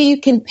 Maybe you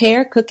can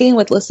pair cooking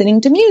with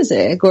listening to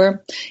music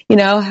or,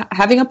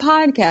 having a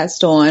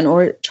podcast on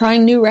or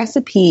trying new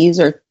recipes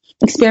or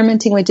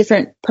experimenting with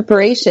different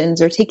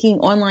preparations or taking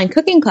online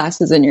cooking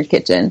classes in your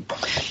kitchen.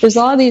 There's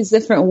all these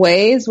different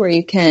ways where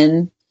you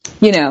can,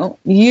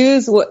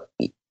 use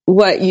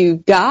what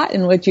you've got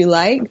and what you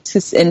like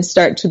and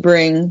start to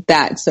bring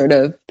that sort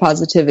of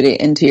positivity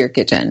into your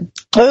kitchen.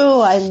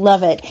 Oh, I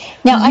love it.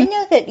 Now, I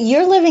know that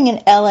you're living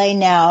in LA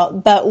now,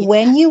 but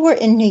when you were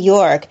in New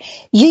York,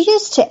 you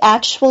used to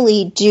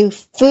actually do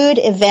food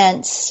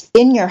events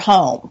in your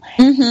home.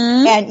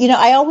 And,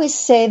 I always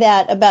say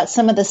that about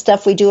some of the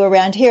stuff we do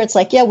around here. It's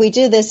like, yeah, we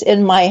do this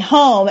in my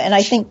home. And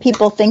I think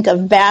people think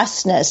of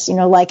vastness,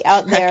 like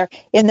out there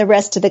in the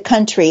rest of the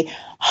country.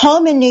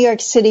 Home in New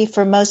York City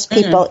for most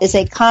people is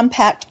a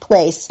compact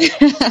place,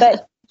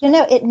 but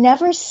it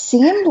never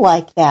seemed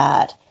like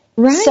that.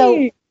 Right.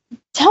 So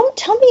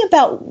tell me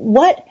about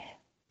what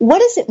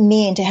does it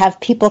mean to have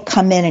people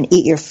come in and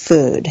eat your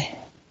food?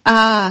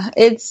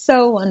 It's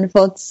so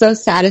wonderful. It's so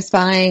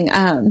satisfying.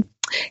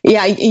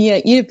 Yeah,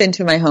 you've been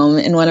to my home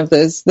in one of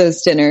those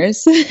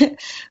dinners,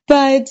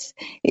 but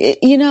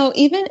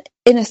even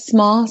in a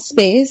small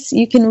space,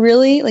 you can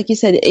really, like you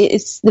said,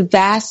 it's the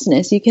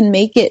vastness. You can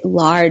make it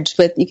large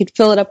you could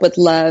fill it up with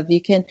love. You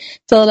can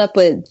fill it up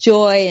with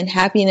joy and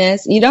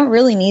happiness. You don't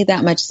really need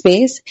that much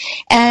space.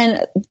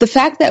 And the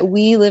fact that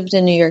we lived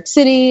in New York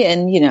City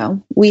and,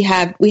 we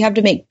have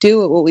to make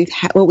do with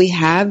what we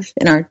have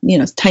in our,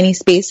 tiny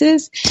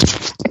spaces.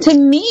 To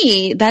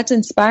me, that's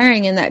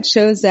inspiring. And that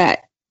shows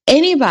that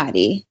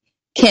anybody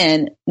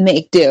can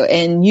make do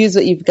and use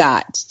what you've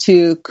got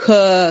to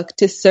cook,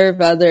 to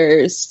serve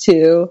others,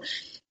 to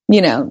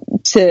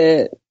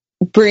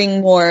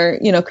bring more,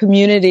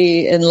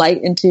 community and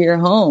light into your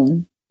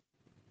home.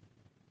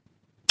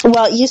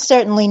 Well, you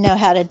certainly know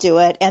how to do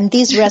it. And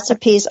these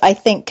recipes, I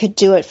think, could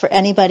do it for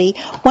anybody.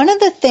 One of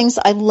the things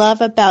I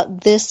love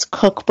about this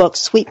cookbook,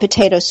 Sweet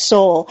Potato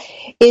Soul,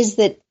 is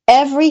that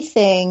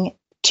everything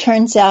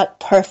turns out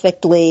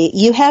perfectly.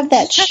 You have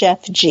that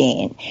chef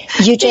gene.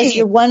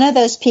 You're one of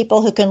those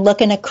people who can look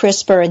in a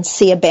crisper and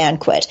see a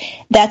banquet.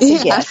 That's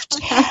a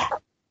gift.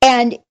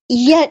 And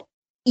yet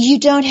you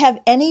don't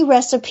have any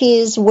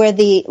recipes where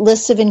the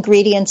lists of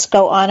ingredients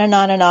go on and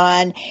on and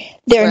on.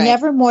 There are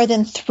never more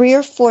than 3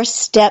 or 4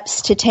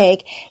 steps to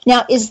take.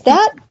 Now, is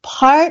that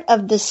part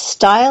of the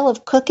style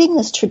of cooking,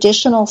 this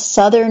traditional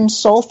Southern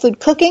soul food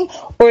cooking,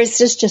 or is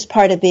this just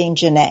part of being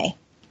Janae?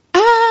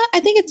 I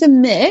think it's a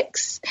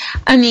mix.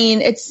 I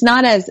mean, it's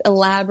not as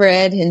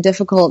elaborate and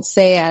difficult,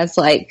 say, as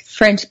like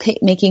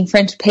making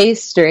French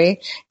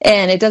pastry,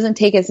 and it doesn't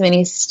take as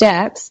many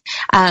steps.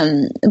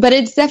 But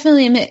it's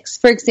definitely a mix.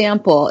 For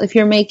example, if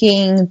you're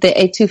making the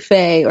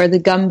étouffée or the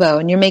gumbo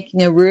and you're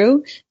making a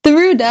roux, the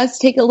roux does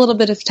take a little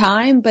bit of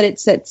time, but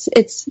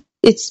it's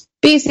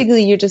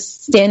basically you're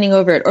just standing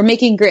over it, or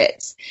making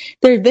grits.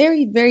 They're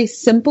very, very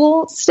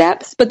simple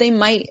steps, but they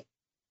might,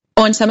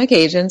 on some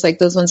occasions, like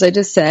those ones I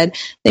just said,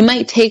 they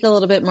might take a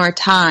little bit more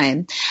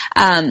time.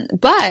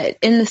 But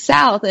in the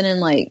South and in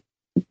like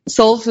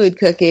soul food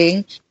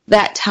cooking,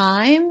 that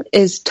time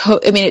is,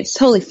 it's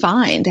totally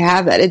fine to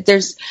have that.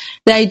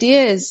 The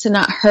idea is to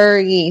not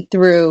hurry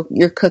through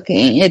your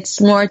cooking.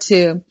 It's more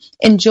to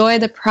enjoy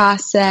the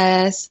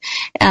process,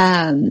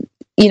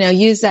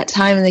 use that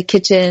time in the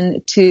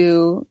kitchen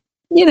to,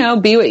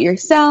 be with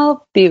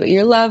yourself, be with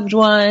your loved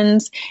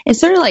ones, and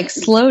sort of like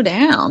slow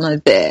down a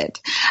bit.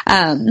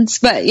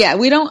 But yeah,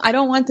 I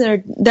don't want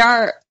there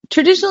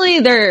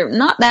are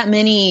not that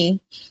many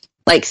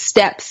like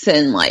steps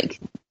and like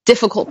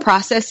difficult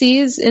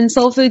processes in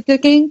soul food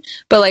cooking.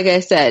 But like I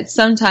said,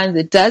 sometimes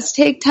it does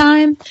take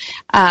time.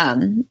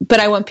 But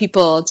I want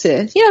people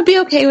to, be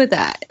okay with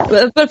that.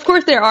 But of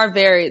course there are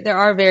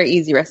very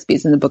easy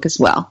recipes in the book as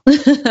well.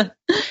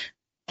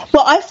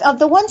 Well,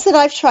 the ones that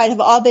I've tried have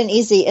all been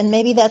easy, and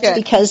maybe that's good,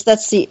 because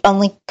that's the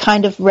only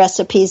kind of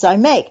recipes I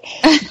make.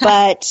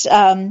 But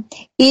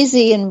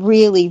easy and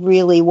really,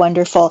 really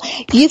wonderful.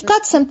 You've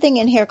got something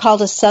in here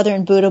called a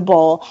Southern Buddha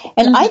Bowl,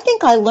 and I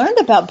think I learned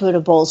about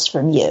Buddha Bowls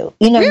from you.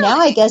 Really? Now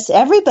I guess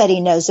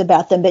everybody knows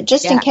about them, but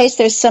just in case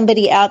there's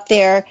somebody out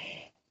there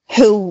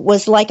who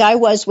was like I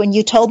was when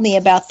you told me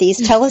about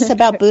these, tell us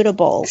about Buddha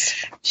Bowls.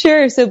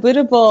 Sure. So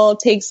Buddha Bowl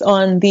takes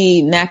on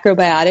the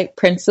macrobiotic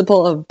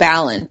principle of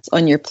balance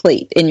on your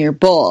plate, in your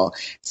bowl.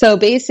 So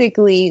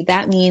basically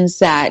that means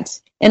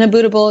that in a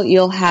Buddha Bowl,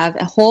 you'll have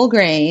a whole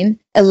grain,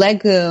 a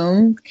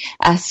legume,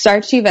 a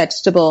starchy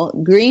vegetable,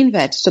 green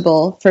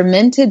vegetable,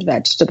 fermented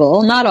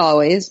vegetable, not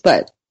always,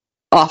 but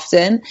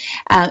often,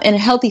 and a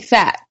healthy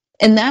fat.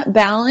 And that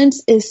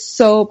balance is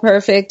so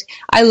perfect.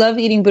 I love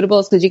eating Buddha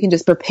Bowls because you can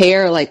just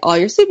prepare like all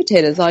your sweet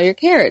potatoes, all your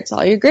carrots,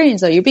 all your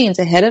grains, all your beans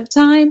ahead of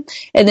time.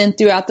 And then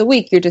throughout the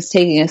week, you're just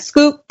taking a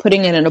scoop,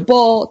 putting it in a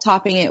bowl,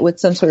 topping it with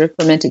some sort of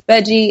fermented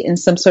veggie and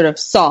some sort of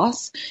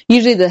sauce.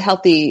 Usually the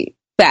healthy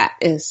fat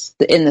is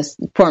in the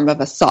form of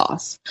a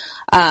sauce.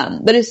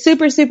 But it's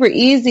super, super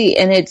easy,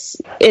 and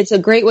it's a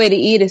great way to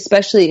eat,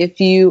 especially if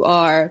you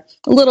are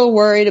a little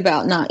worried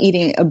about not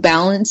eating a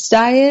balanced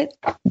diet.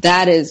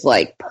 That is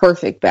like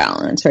perfect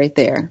balance right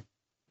there.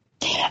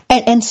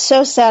 And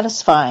so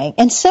satisfying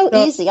and so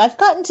easy. I've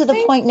gotten to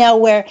the point now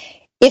where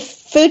if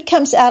food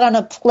comes out on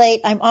a plate,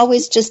 I'm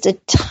always just a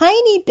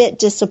tiny bit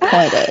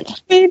disappointed.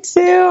 Me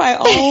too. I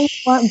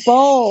always want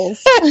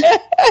bowls.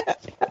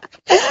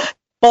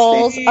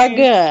 Bowls are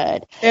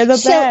good. They're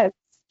the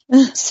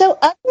best. So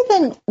other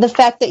than the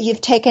fact that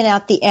you've taken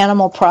out the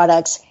animal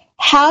products,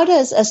 how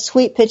does a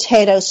sweet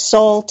potato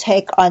soul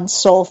take on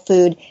soul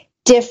food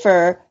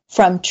differ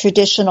from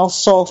traditional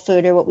soul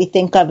food, or what we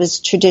think of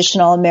as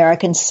traditional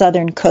American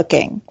Southern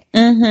cooking?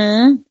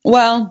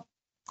 Well,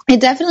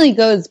 it definitely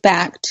goes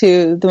back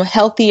to the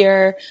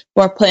healthier,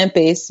 more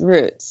plant-based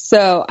roots.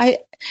 So I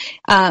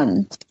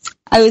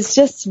was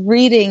just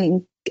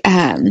reading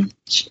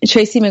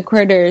Tracy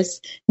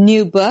McWhirter's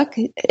new book.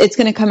 It's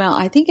going to come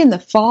out, I think, in the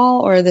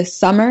fall or the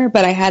summer,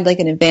 but I had like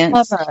an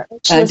advanced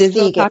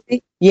digital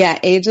copy. Yeah,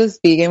 Ageless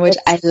Vegan, which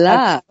I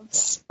love.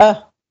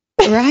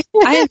 Right?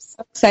 I am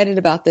so excited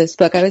about this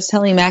book. I was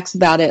telling Max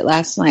about it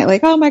last night.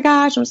 Like, oh my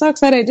gosh, I'm so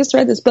excited. I just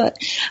read this book.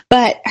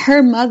 But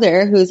her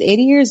mother, who's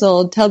 80 years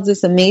old, tells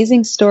this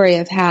amazing story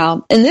of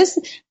how,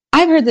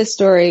 I've heard this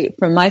story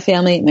from my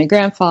family, my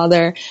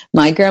grandfather,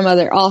 my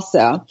grandmother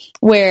also,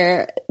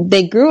 where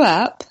they grew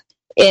up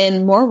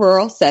in more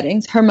rural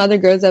settings. Her mother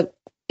grew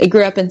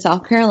up in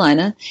South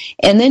Carolina,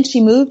 and then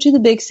she moved to the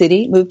big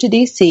city, moved to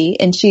DC,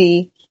 and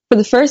she, for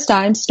the first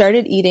time,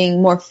 started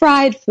eating more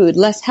fried food,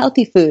 less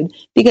healthy food,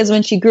 because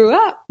when she grew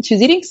up, she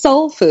was eating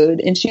soul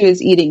food, and she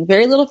was eating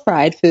very little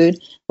fried food,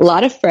 a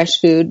lot of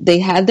fresh food. They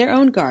had their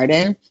own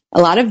garden,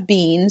 a lot of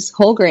beans,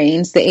 whole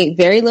grains. They ate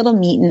very little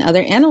meat and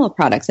other animal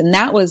products, and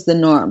that was the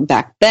norm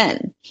back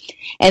then.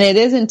 And it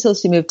isn't until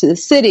she moved to the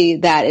city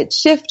that it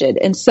shifted.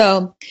 And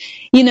so,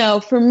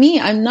 for me,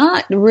 I'm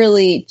not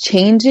really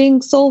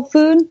changing soul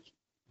food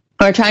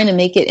or trying to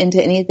make it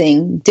into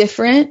anything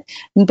different,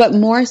 but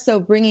more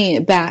so bringing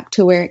it back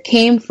to where it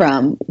came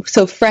from.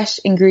 So fresh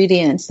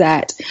ingredients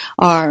that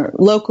are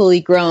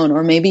locally grown,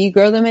 or maybe you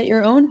grow them at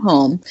your own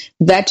home.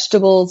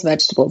 Vegetables,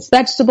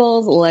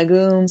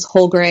 legumes,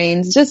 whole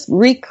grains, just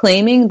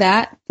reclaiming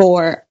that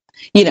for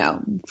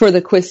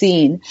the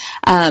cuisine,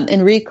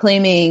 and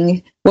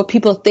reclaiming what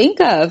people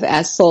think of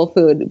as soul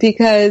food,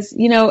 because,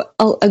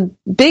 a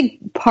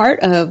big part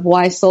of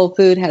why soul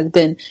food has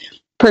been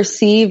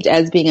perceived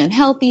as being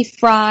unhealthy,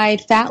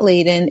 fried,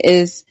 fat-laden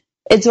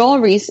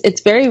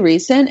it's very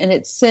recent, and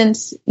it's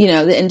since,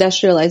 the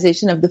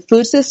industrialization of the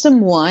food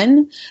system,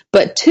 one,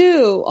 but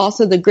two,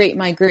 also the Great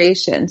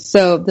Migration.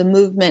 So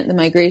the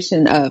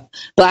migration of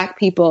Black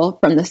people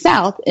from the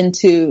South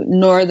into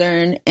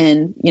northern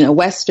and,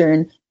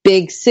 Western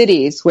big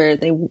cities where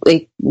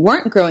they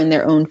weren't growing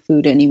their own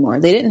food anymore.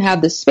 They didn't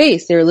have the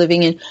space. They were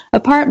living in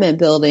apartment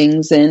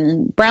buildings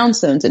and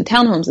brownstones and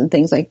townhomes and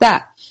things like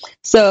that.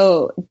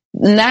 So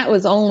that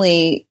was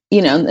only,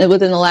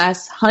 within the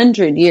last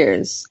 100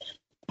 years.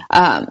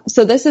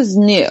 So this is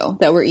new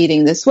that we're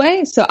eating this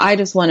way. So I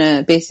just want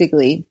to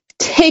basically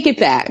take it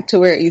back to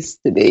where it used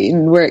to be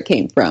and where it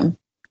came from.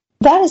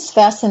 That is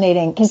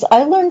fascinating, because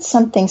I learned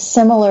something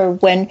similar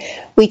when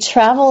we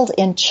traveled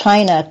in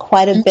China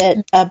quite a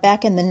bit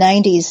back in the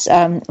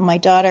 90s, my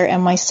daughter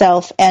and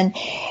myself, and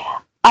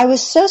I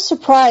was so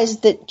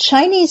surprised that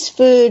Chinese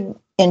food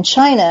in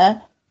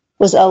China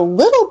was a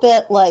little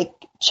bit like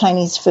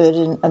Chinese food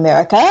in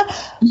America,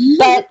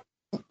 but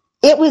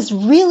it was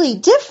really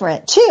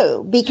different,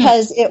 too,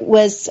 because it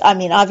was, I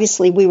mean,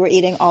 obviously we were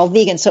eating all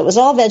vegan, so it was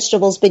all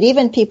vegetables, but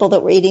even people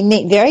that were eating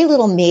meat, very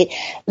little meat,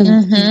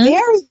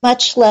 very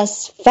much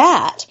less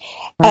fat.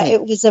 Right.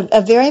 It was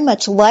a very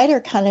much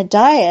lighter kind of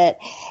diet.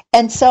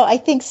 And so I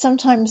think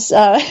sometimes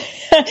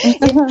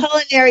in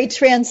culinary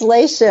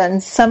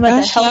translation, some of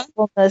the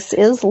healthfulness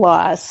is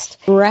lost.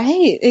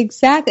 Right,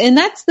 exactly. And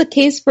that's the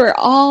case for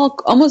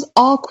almost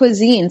all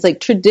cuisines, like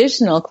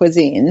traditional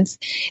cuisines.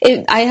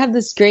 I have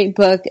this great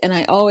book, and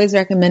I always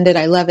recommend it.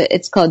 I love it.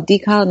 It's called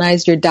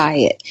Decolonize Your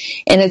Diet.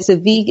 And it's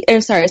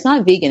it's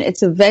not vegan.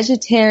 It's a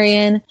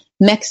vegetarian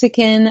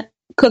Mexican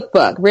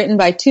cookbook written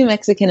by two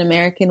Mexican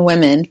American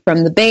women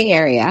from the Bay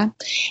Area.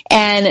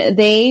 And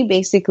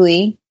they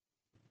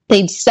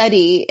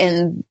study,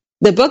 and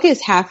the book is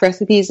half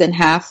recipes and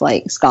half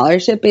like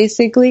scholarship,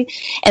 basically.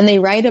 And they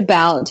write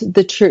about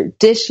the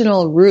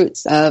traditional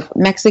roots of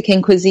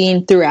Mexican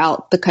cuisine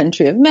throughout the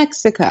country of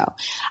Mexico.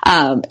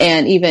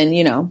 And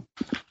even,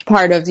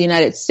 part of the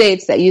United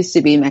States that used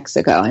to be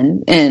Mexico,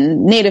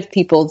 and native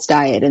people's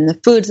diet and the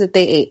foods that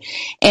they ate.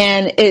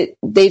 And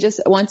they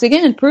just once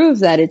again prove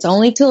that it's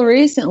only till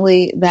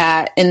recently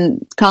that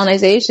in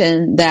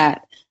colonization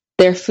that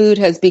their food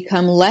has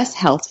become less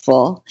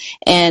healthful,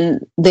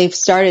 and they've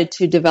started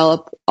to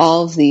develop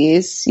all of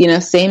these,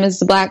 same as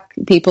the Black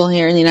people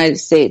here in the United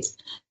States.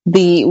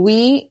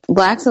 We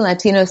Blacks and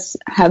Latinos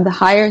have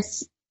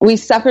we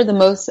suffer the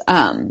most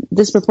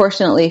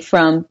disproportionately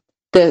from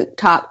the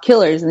top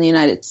killers in the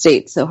United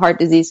States. So heart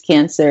disease,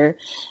 cancer,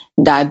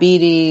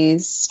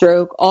 diabetes,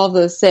 stroke, all of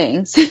those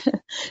things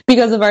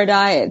because of our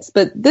diets.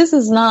 But this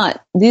is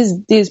not,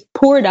 these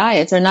poor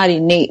diets are not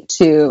innate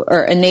to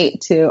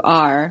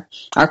our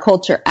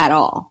culture at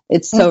all.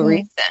 It's so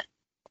recent.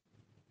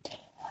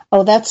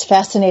 Oh, that's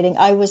fascinating.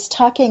 I was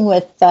talking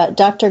with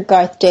Dr.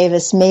 Garth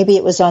Davis. Maybe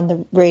it was on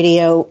the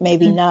radio,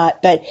 maybe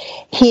not, but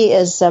he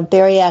is a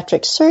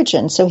bariatric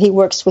surgeon, so he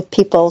works with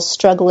people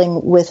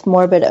struggling with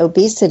morbid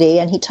obesity,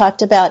 and he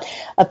talked about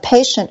a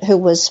patient who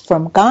was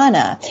from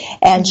Ghana,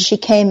 and she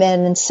came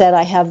in and said,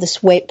 I have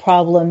this weight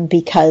problem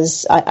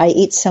because I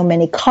eat so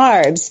many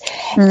carbs,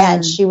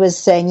 and she was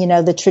saying,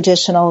 the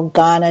traditional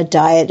Ghana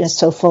diet is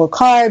so full of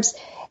carbs.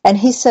 And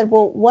he said,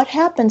 well, what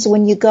happens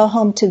when you go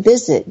home to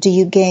visit? Do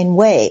you gain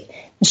weight?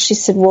 And she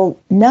said, well,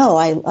 no,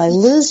 I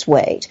lose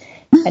weight.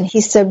 And he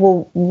said,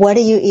 well, what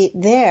do you eat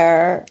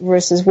there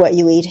versus what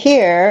you eat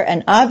here?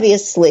 And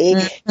obviously,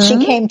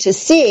 she came to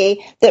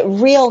see that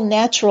real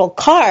natural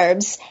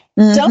carbs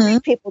don't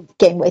make people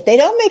gain weight. They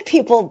don't make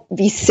people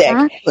be sick.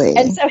 Exactly.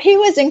 And so he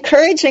was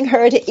encouraging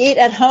her to eat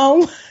at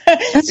home,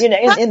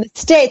 in the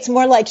States,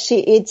 more like she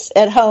eats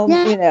at home,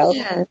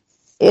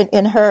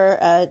 in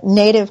her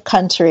native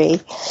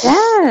country.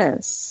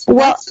 Yes. Well,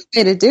 that's the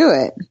way to do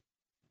it.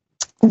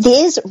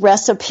 These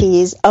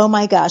recipes, oh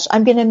my gosh,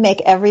 I'm going to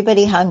make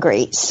everybody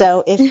hungry.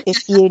 So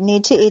if you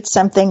need to eat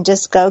something,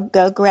 just go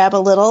grab a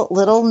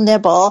little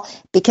nibble,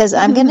 because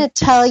I'm going to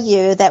tell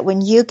you that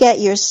when you get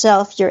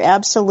yourself your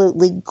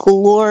absolutely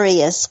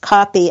glorious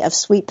copy of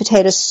Sweet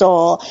Potato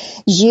Soul,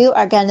 you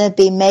are going to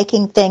be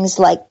making things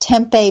like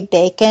tempeh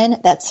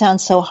bacon. That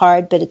sounds so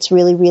hard, but it's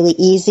really, really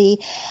easy.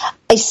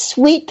 A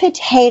sweet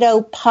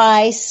potato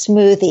pie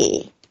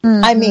smoothie.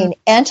 I mean,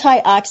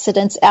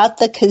 antioxidants out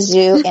the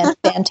kazoo and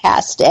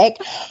fantastic.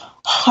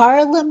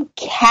 Harlem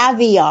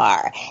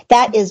caviar.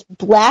 That is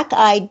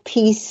black-eyed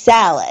pea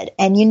salad.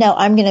 And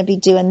I'm going to be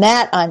doing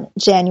that on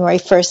January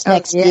 1st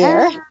next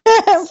year.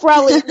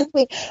 Probably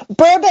between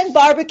bourbon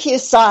barbecue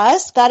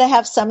sauce. Got to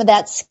have some of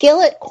that.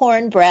 Skillet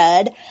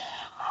cornbread.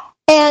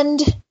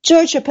 And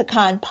Georgia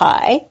pecan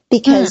pie,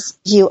 because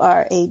you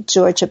are a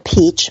Georgia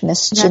peach,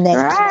 Miss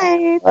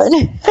Janae.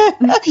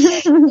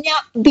 That's right.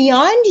 Now,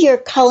 beyond your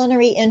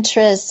culinary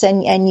interests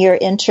and your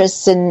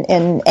interests in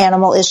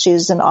animal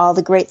issues and all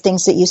the great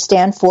things that you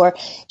stand for,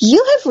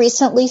 you have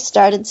recently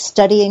started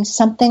studying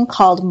something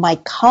called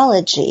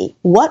mycology.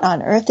 What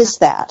on earth is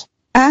that?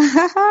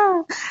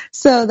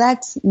 So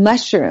that's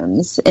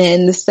mushrooms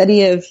and the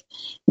study of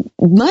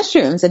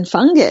mushrooms and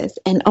fungus.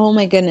 And oh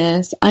my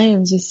goodness, I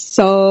am just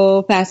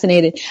so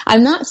fascinated.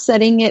 I'm not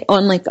studying it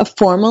on like a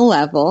formal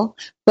level,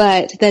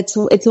 but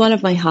it's one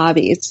of my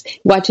hobbies,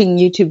 watching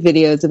YouTube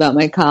videos about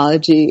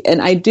mycology.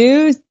 And I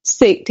do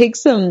take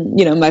some,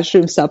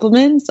 mushroom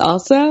supplements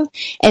also,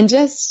 and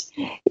just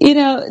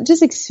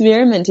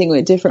experimenting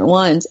with different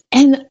ones.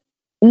 And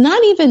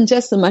not even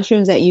just the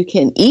mushrooms that you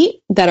can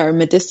eat that are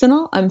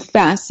medicinal. I'm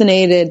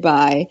fascinated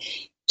by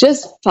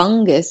just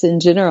fungus in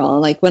general.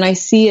 Like when I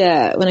see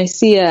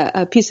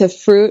a piece of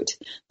fruit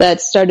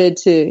that started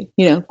to,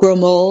 grow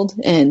mold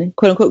and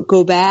quote unquote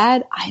go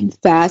bad, I'm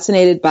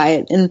fascinated by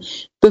it. And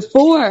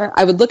before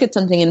I would look at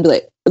something and be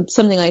like,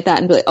 something like that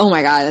and be like, oh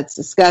my God, that's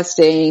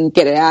disgusting.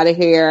 Get it out of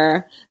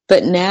here.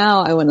 but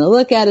now I want to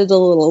look at it a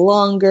little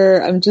longer.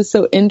 I'm just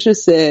so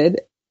interested,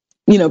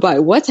 by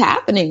what's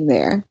happening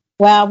there.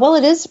 Wow. Well,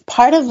 it is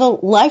part of a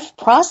life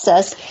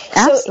process.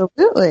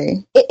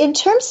 Absolutely. So, in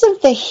terms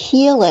of the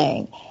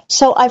healing,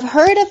 so I've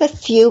heard of a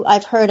few.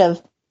 I've heard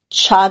of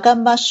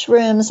chaga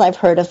mushrooms. I've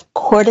heard of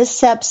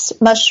cordyceps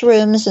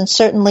mushrooms, and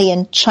certainly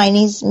in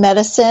Chinese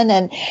medicine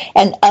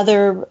and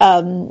other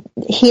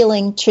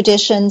healing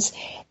traditions,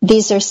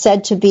 these are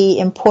said to be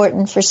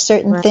important for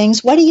certain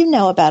things. What do you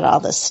know about all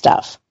this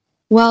stuff?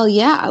 Well,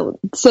 yeah.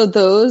 So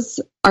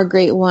those are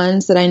great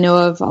ones that I know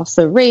of.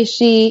 Also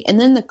reishi, and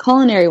then the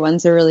culinary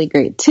ones are really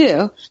great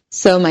too.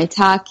 So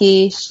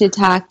maitake,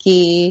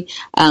 shiitake,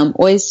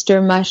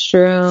 oyster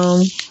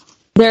mushroom.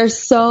 There's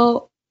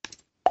so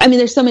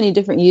many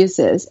different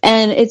uses,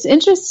 and it's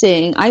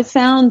interesting. I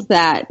found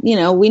that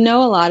we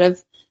know a lot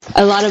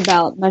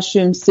about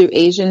mushrooms through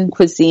Asian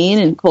cuisine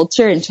and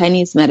culture and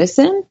Chinese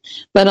medicine,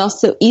 but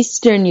also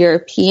Eastern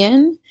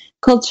European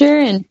culture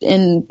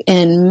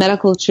and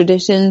medical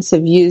traditions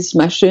have used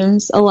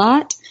mushrooms a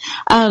lot.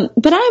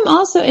 But I'm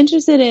also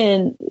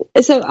interested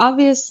so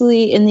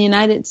obviously in the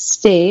United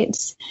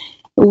States,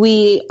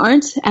 we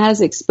aren't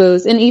as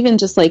exposed, and even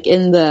just like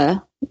in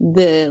the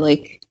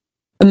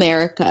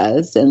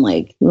Americas and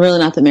really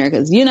not the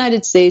Americas,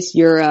 United States,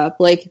 Europe,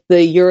 like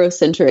the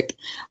Eurocentric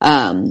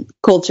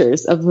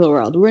cultures of the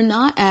world. We're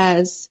not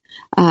as,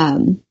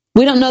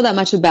 we don't know that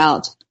much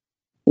about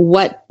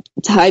what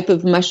type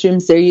of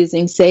mushrooms they're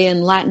using, say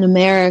in Latin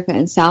America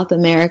and South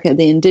America,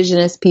 the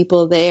indigenous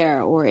people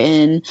there, or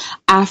in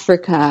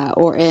Africa,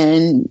 or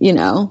in,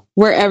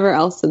 wherever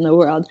else in the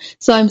world.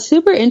 So I'm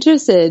super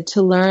interested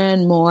to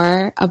learn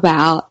more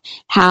about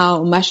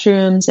how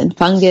mushrooms and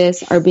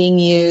fungus are being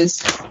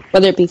used,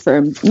 whether it be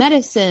for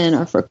medicine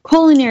or for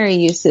culinary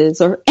uses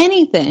or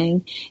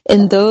anything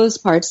in those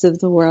parts of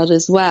the world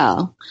as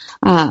well.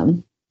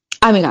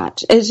 Oh my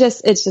gosh, it's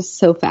just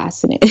so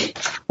fascinating.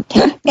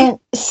 And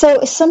so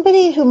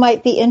somebody who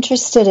might be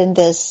interested in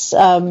this,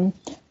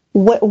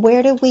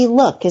 where do we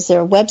look? Is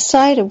there a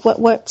website?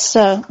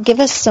 Or give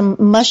us some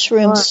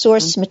mushroom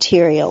source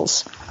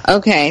materials.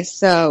 Okay,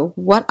 so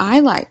what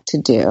I like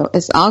to do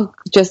is I'll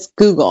just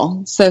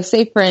Google. So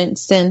say, for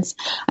instance,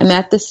 I'm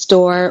at the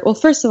store. Well,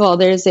 first of all,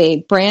 there's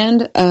a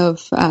brand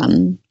of,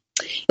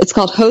 it's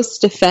called Host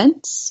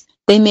Defense.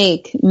 They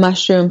make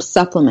mushroom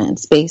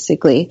supplements,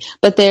 basically,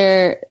 but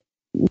they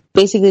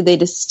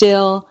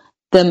distill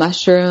the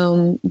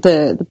mushroom,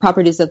 the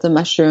properties of the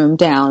mushroom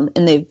down,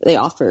 and they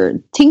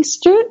offer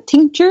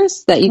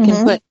tinctures that you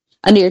can put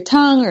under your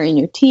tongue or in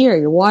your tea or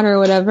your water or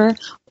whatever,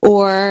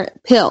 or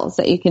pills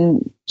that you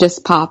can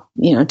just pop,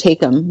 take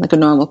them like a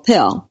normal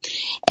pill.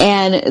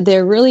 And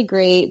they're really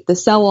great. The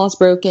cell wall's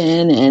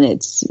broken,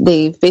 and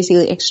they've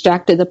basically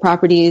extracted the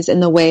properties in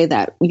the way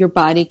that your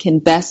body can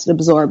best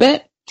absorb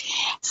it.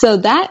 So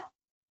that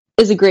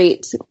is a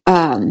great,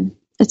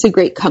 it's a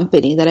great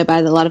company that I buy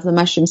a lot of the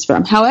mushrooms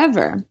from.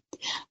 However,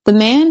 the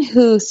man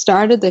who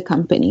started the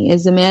company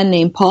is a man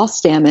named Paul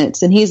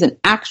Stamets, and he's an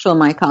actual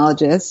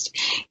mycologist.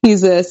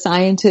 He's a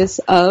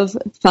scientist of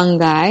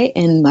fungi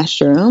and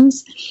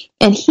mushrooms,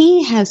 and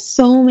he has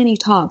so many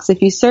talks.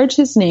 If you search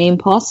his name,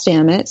 Paul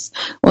Stamets,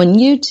 on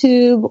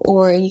YouTube,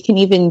 or you can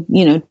even,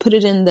 put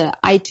it in the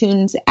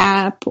iTunes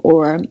app,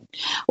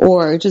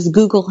 or just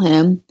Google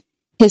him,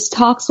 his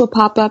talks will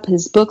pop up,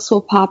 his books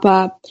will pop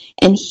up,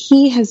 and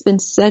he has been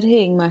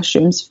studying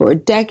mushrooms for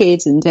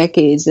decades and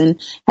decades,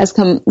 and has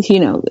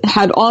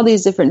had all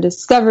these different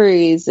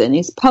discoveries, and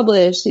he's a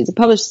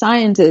published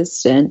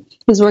scientist, and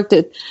he's worked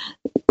at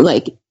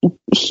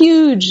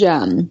huge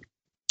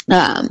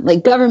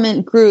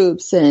government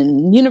groups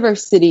and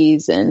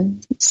universities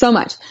and so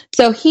much.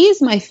 So he's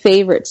my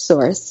favorite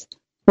source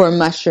for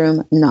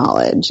mushroom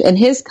knowledge, and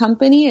his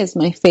company is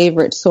my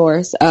favorite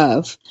source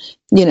of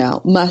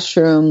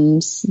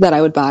mushrooms that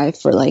I would buy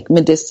for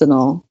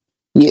medicinal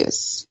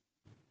use.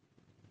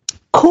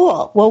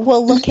 Cool. Well,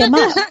 we'll look him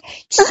up.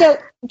 So,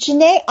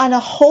 Janae, on a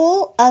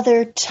whole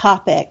other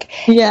topic,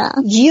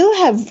 you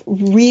have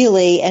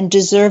really, and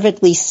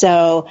deservedly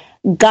so,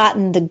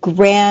 gotten the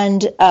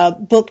grand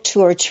book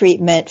tour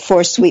treatment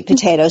for Sweet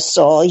Potato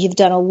Soul. You've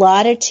done a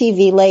lot of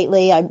TV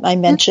lately. I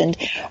mentioned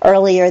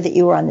earlier that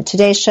you were on the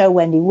Today Show,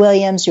 Wendy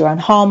Williams, you were on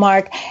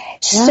Hallmark.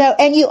 So,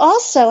 and you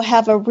also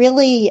have a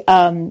really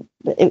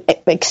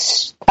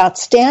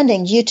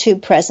outstanding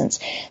YouTube presence.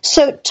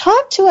 So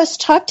talk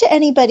to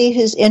anybody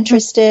who's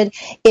interested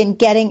in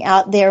getting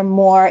out there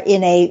more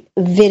in a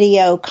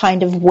video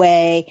kind of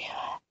way.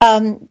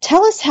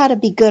 Tell us how to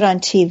be good on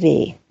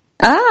TV.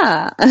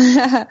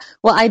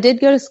 Well, I did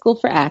go to school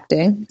for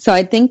acting, so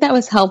I think that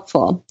was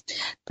helpful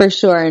for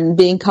sure, and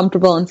being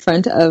comfortable in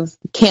front of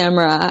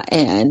camera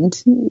and,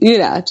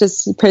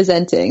 just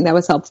presenting, that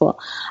was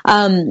helpful.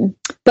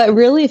 But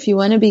really, if you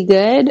want to be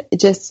good,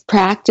 just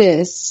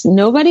practice. I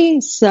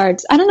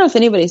don't know if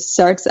anybody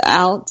starts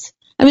out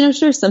I mean, I'm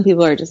sure some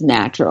people are just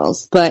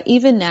naturals, but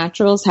even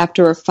naturals have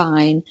to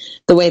refine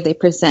the way they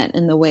present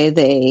and the way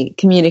they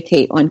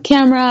communicate on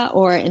camera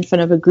or in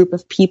front of a group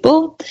of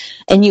people.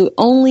 And you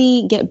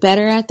only get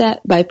better at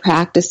that by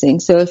practicing.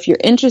 So if you're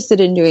interested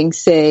in doing,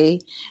 say,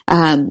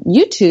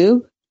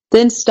 YouTube,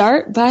 then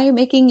start by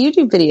making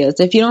YouTube videos.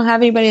 If you don't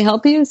have anybody to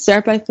help you,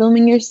 start by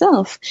filming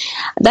yourself.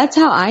 That's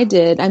how I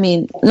did. I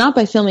mean, not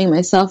by filming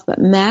myself, but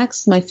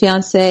Max, my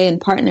fiance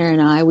and partner,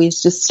 and I, we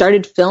just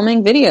started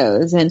filming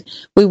videos, and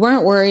we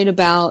weren't worried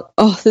about,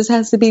 oh, this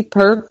has to be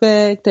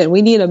perfect and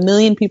we need 1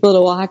 million people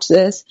to watch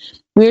this.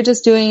 We were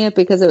just doing it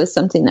because it was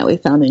something that we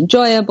found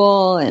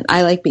enjoyable, and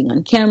I like being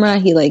on camera.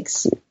 He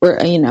likes,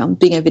 being a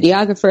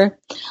videographer.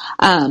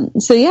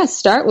 So yeah,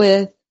 start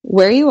with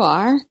where you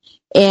are.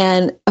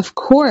 And of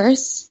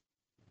course,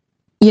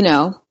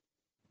 don't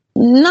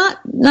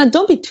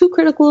be too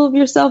critical of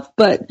yourself,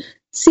 but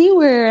see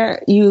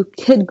where you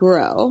could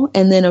grow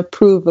and then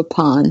improve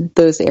upon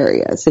those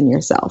areas in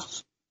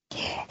yourself.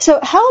 So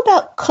how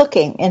about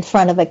cooking in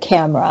front of a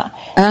camera?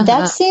 Uh-huh.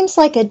 That seems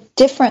like a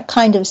different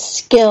kind of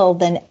skill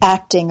than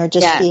acting or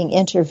just being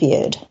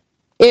interviewed.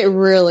 It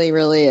really,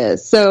 really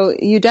is. So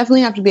you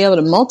definitely have to be able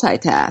to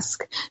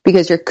multitask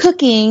because you're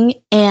cooking,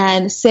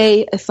 and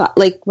say,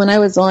 like when I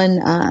was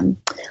on,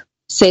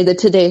 say, the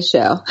Today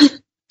Show,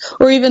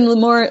 or even a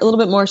little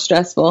bit more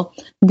stressful,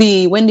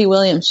 the Wendy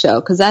Williams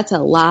Show, because that's a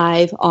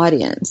live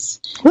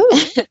audience.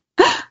 This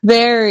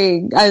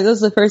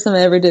was the first time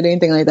I ever did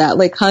anything like that.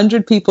 Like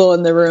 100 people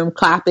in the room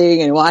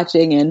clapping and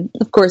watching, and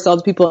of course all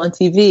the people on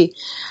TV.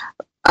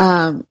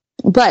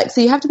 But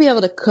so you have to be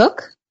able to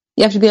cook.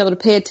 You have to be able to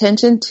pay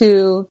attention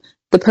to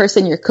the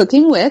person you're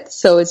cooking with.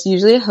 So it's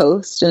usually a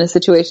host in a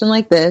situation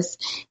like this.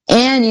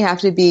 And you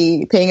have to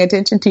be paying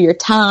attention to your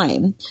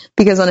time,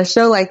 because on a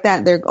show like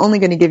that, they're only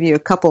going to give you a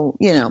couple,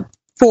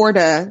 4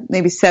 to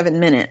maybe 7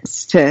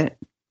 minutes to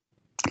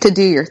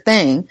do your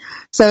thing.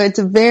 So it's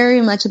very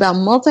much about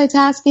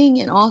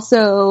multitasking and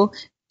also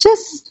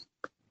just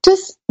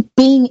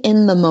being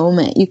in the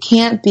moment. You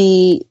can't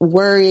be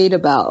worried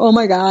about, oh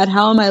my God,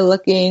 how am I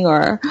looking?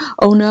 Or,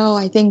 oh no,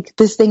 I think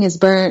this thing is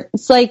burnt.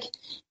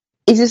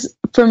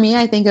 For me,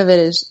 I think of it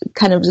as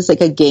kind of just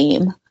like a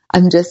game.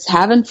 I'm just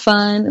having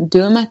fun. I'm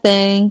doing my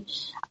thing.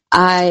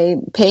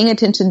 I'm paying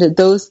attention to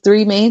those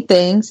 3 main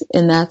things,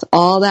 and that's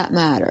all that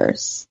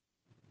matters.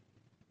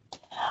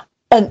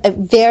 A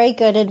very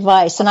good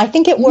advice. And I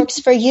think it works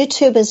for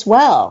YouTube as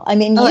well. I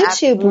mean, YouTube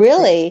absolutely.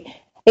 Really...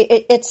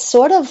 It's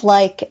sort of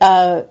like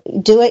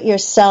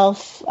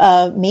do-it-yourself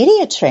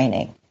media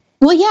training.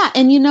 Well, yeah,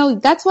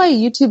 and that's why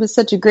YouTube is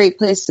such a great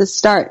place to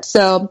start.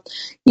 So,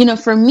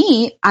 for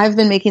me, I've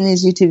been making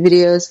these YouTube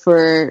videos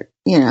for,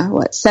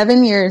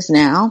 7 years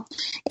now,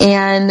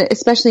 and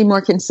especially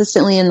more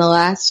consistently in the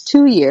last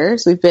 2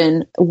 years.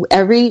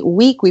 Every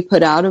week we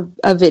put out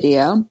a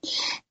video,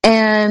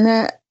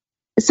 and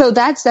so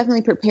that's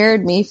definitely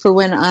prepared me for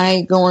when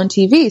I go on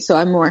TV. So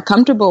I'm more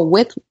comfortable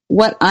with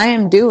what I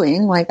am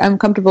doing. Like, I'm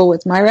comfortable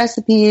with my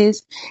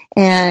recipes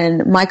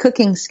and my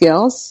cooking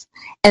skills.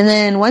 And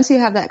then once you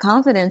have that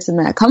confidence and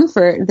that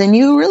comfort, then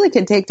you really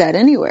can take that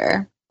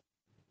anywhere.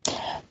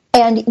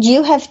 And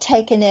you have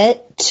taken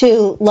it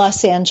to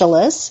Los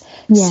Angeles.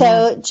 Yeah.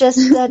 So just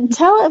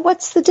tell it,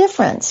 what's the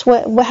difference?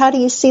 How do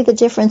you see the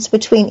difference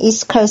between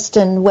East Coast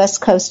and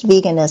West Coast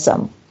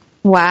veganism?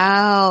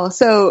 Wow.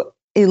 So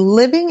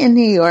living in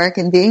New York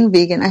and being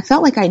vegan, I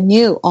felt like I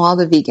knew all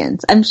the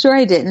vegans. I'm sure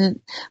I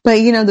didn't, but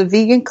the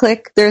vegan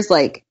clique, there's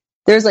like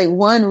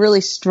one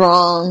really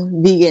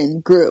strong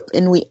vegan group,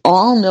 and we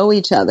all know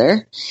each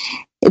other.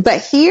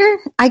 But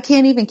here, I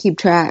can't even keep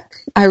track.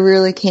 I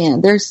really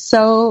can't.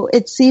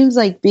 It seems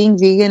like being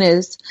vegan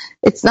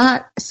it's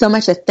not so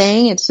much a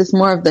thing, it's just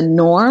more of the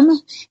norm.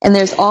 And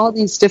there's all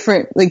these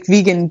different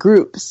vegan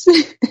groups.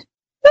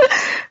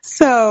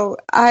 So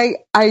I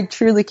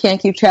truly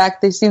can't keep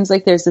track. There seems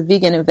like there's a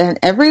vegan event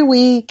every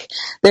week.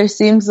 There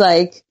seems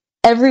like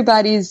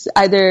everybody's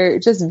either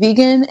just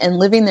vegan and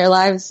living their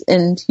lives,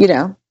 and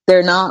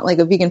they're not like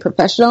a vegan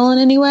professional in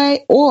any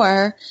way,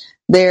 or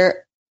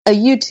they're a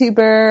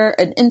YouTuber,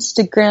 an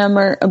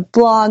Instagrammer, a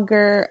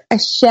blogger, a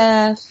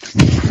chef.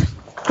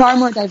 Far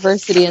more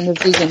diversity in the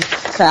vegan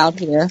crowd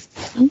here.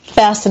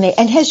 Fascinating.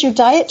 And has your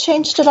diet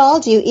changed at all?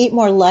 Do you eat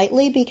more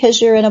lightly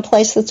because you're in a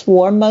place that's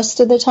warm most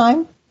of the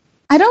time?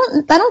 I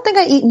don't think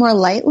I eat more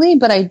lightly,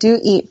 but I do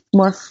eat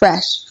more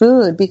fresh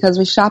food because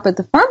we shop at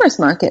the farmer's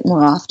market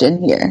more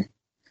often here.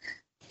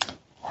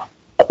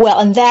 Well,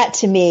 and that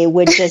to me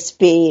would just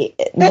be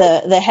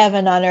the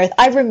heaven on earth.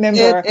 I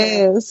remember it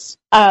is.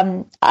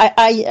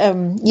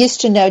 I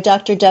used to know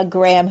Dr. Doug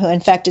Graham, who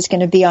in fact is going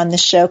to be on the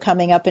show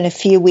coming up in a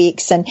few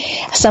weeks, and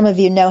some of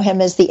you know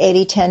him as the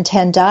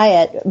 80-10-10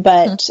 diet.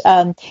 But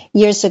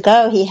years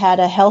ago, he had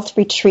a health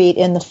retreat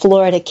in the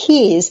Florida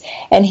Keys,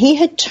 and he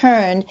had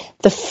turned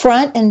the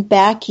front and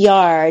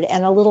backyard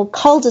and a little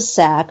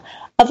cul-de-sac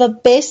of a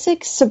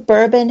basic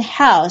suburban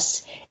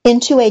house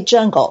into a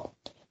jungle,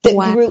 that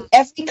grew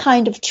every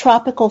kind of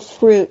tropical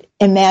fruit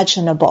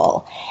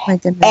imaginable. My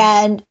goodness.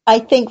 And I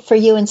think for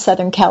you in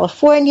Southern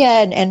California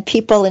and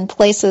people in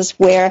places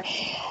where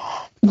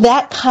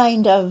that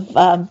kind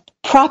of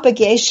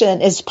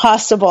propagation is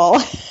possible,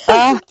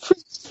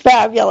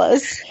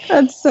 fabulous.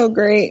 That's so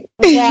great.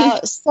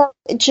 Yeah. So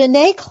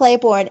Janae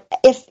Claiborne,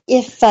 if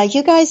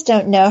you guys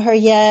don't know her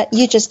yet,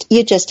 you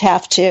just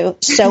have to.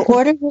 So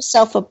order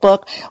yourself a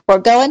book or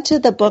go into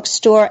the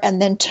bookstore and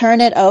then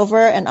turn it over,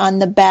 and on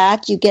the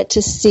back you get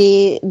to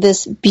see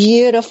this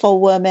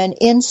beautiful woman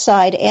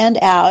inside and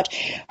out.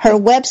 Her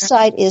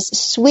website is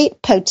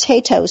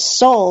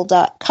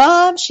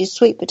sweetpotatosoul.com. She's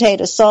Sweet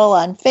Potato Soul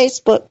on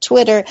Facebook,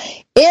 Twitter,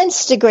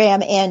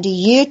 Instagram, and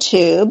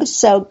YouTube.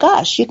 So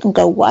gosh, you can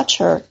go watch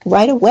her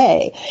right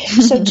away.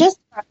 So just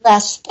our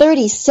last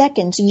 30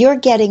 seconds, you're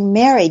getting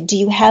married. Do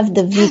you have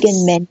the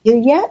vegan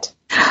menu yet?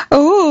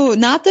 Oh,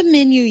 not the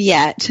menu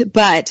yet,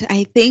 but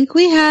I think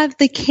we have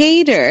the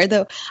cater,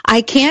 though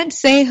I can't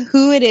say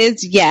who it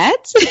is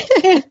yet.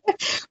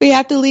 We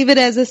have to leave it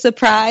as a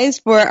surprise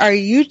for our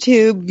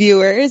YouTube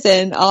viewers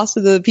and also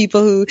the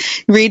people who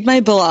read my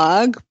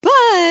blog.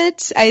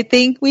 But I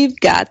think we've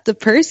got the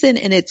person,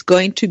 and it's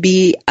going to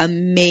be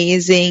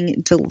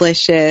amazing,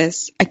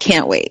 delicious. I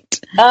can't wait.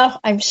 Oh,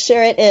 I'm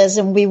sure it is.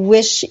 And we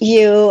wish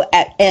you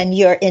and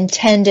your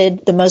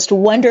intended the most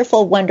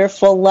wonderful,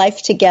 wonderful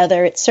life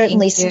together. It's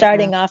certainly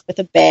starting off with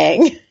a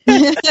bang.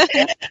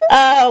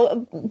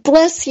 Oh,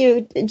 bless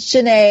you,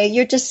 Janae.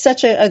 You're just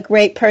such a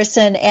great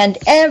person. And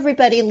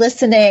everybody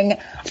listening,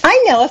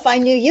 I know if I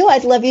knew you,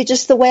 I'd love you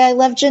just the way I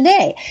love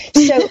Janae.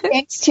 So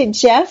thanks to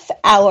Jeff,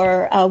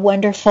 our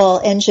wonderful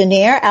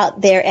engineer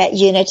out there at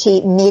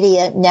Unity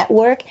Media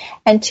Network,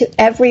 and to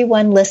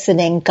everyone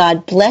listening,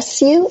 God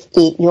bless you.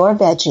 Eat your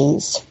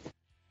veggies.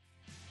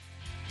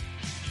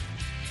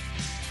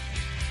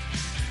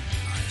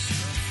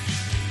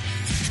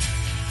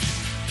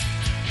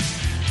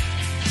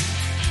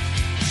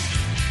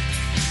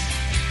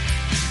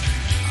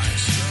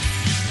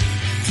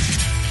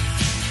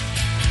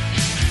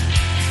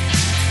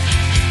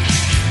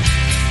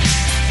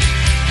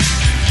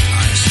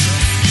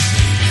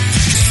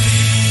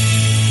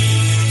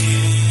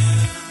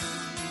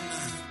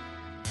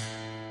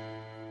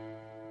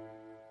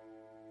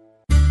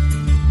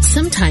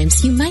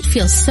 Sometimes you might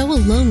feel so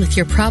alone with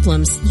your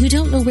problems, you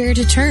don't know where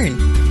to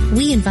turn.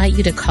 We invite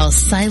you to call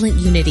Silent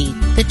Unity,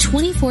 the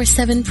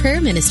 24/7 prayer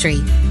ministry,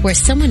 where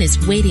someone is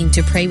waiting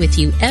to pray with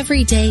you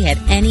every day at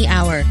any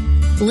hour.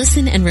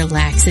 Listen and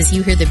relax as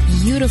you hear the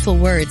beautiful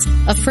words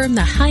affirm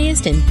the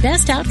highest and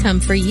best outcome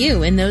for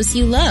you and those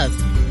you love.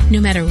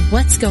 No matter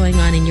what's going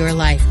on in your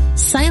life,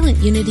 Silent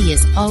Unity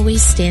is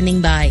always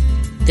standing by.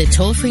 The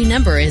toll-free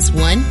number is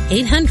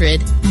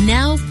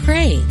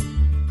 1-800-NOW-PRAY.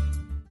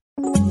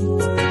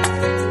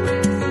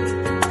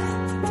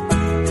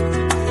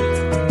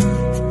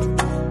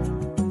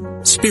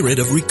 Spirit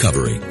of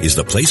Recovery is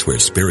the place where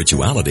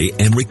spirituality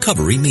and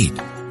recovery meet,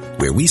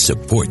 where we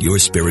support your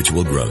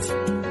spiritual growth.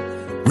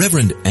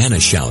 Reverend Anna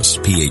Schaus,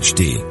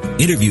 Ph.D.,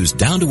 interviews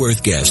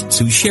down-to-earth guests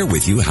who share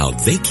with you how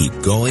they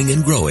keep going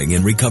and growing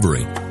in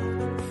recovery.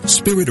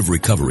 Spirit of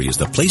Recovery is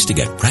the place to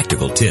get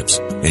practical tips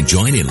and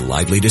join in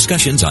lively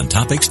discussions on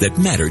topics that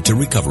matter to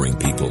recovering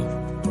people.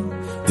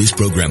 This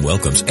program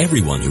welcomes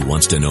everyone who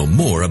wants to know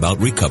more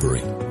about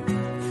recovery.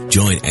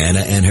 Join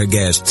Anna and her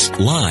guests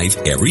live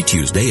every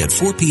Tuesday at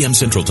 4 p.m.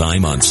 Central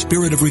Time on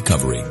Spirit of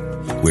Recovery,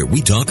 where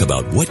we talk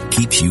about what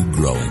keeps you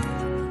growing.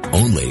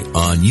 Only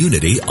on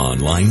Unity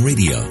Online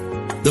Radio,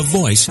 the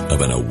voice of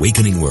an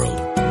awakening world.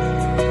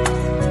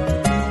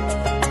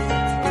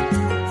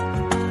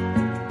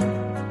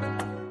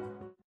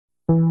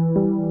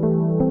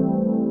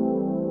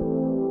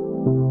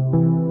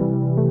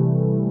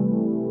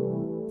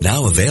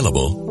 Now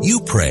available, You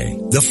Pray,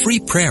 the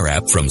free prayer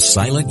app from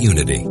Silent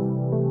Unity.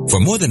 For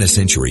more than a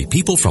century,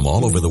 people from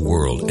all over the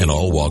world and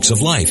all walks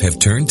of life have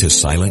turned to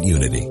Silent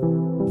Unity.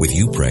 With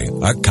You Pray,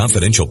 our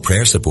confidential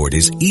prayer support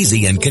is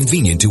easy and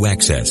convenient to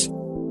access.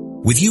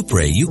 With You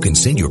Pray, you can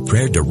send your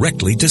prayer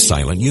directly to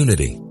Silent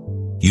Unity.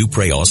 You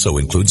Pray also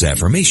includes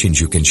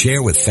affirmations you can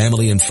share with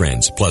family and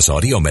friends, plus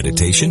audio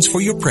meditations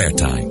for your prayer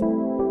time.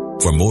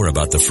 For more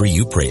about the free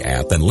You Pray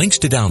app and links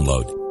to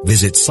download,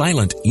 visit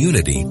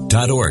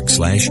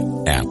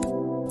silentunity.org/app.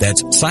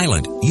 That's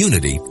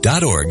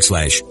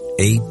silentunity.org/app.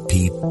 A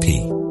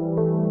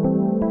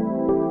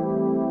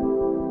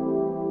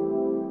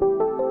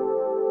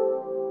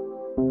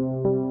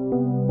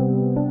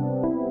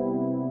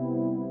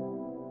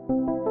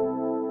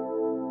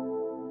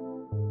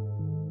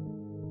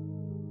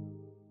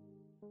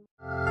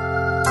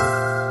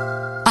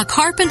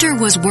carpenter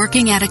was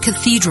working at a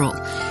cathedral.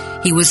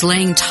 He was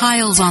laying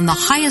tiles on the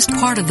highest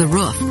part of the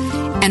roof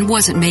and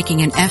wasn't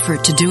making an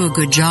effort to do a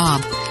good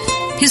job.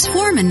 His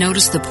foreman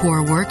noticed the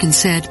poor work and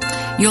said,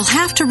 "You'll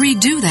have to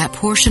redo that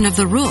portion of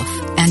the roof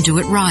and do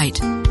it right."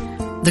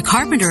 The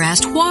carpenter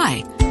asked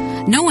why.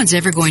 "No one's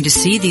ever going to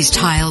see these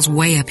tiles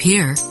way up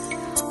here."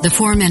 The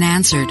foreman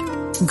answered,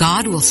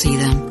 "God will see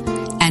them,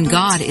 and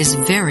God is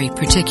very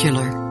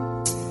particular."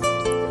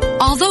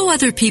 Although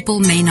other people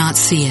may not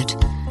see it,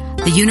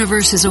 the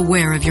universe is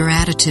aware of your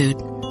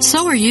attitude.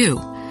 So are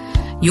you.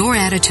 Your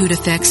attitude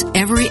affects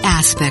every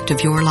aspect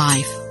of your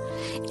life.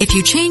 If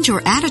you change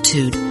your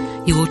attitude,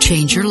 you will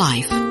change your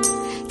life.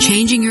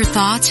 Changing your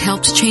thoughts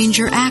helps change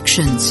your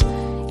actions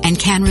and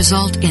can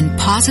result in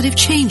positive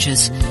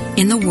changes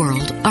in the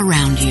world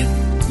around you.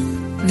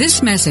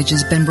 This message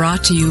has been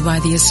brought to you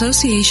by the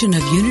Association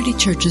of Unity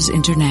Churches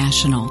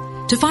International.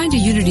 To find a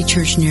Unity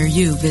Church near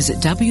you, visit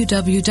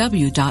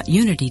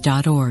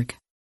www.unity.org.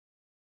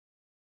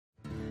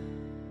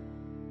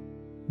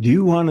 Do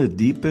you want to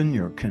deepen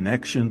your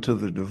connection to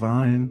the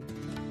divine,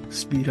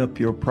 speed up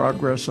your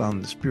progress on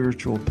the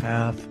spiritual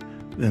path?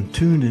 Then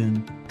tune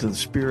in to the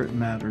Spirit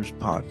Matters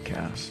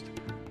podcast.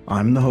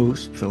 I'm the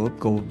host, Philip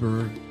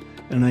Goldberg,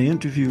 and I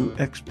interview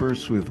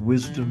experts with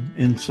wisdom,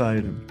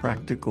 insight, and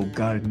practical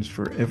guidance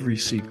for every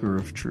seeker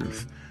of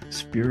truth.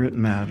 Spirit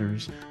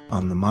Matters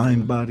on the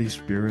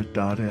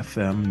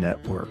MindBodySpirit.fm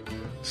network.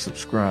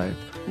 Subscribe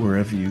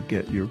wherever you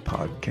get your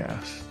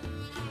podcasts.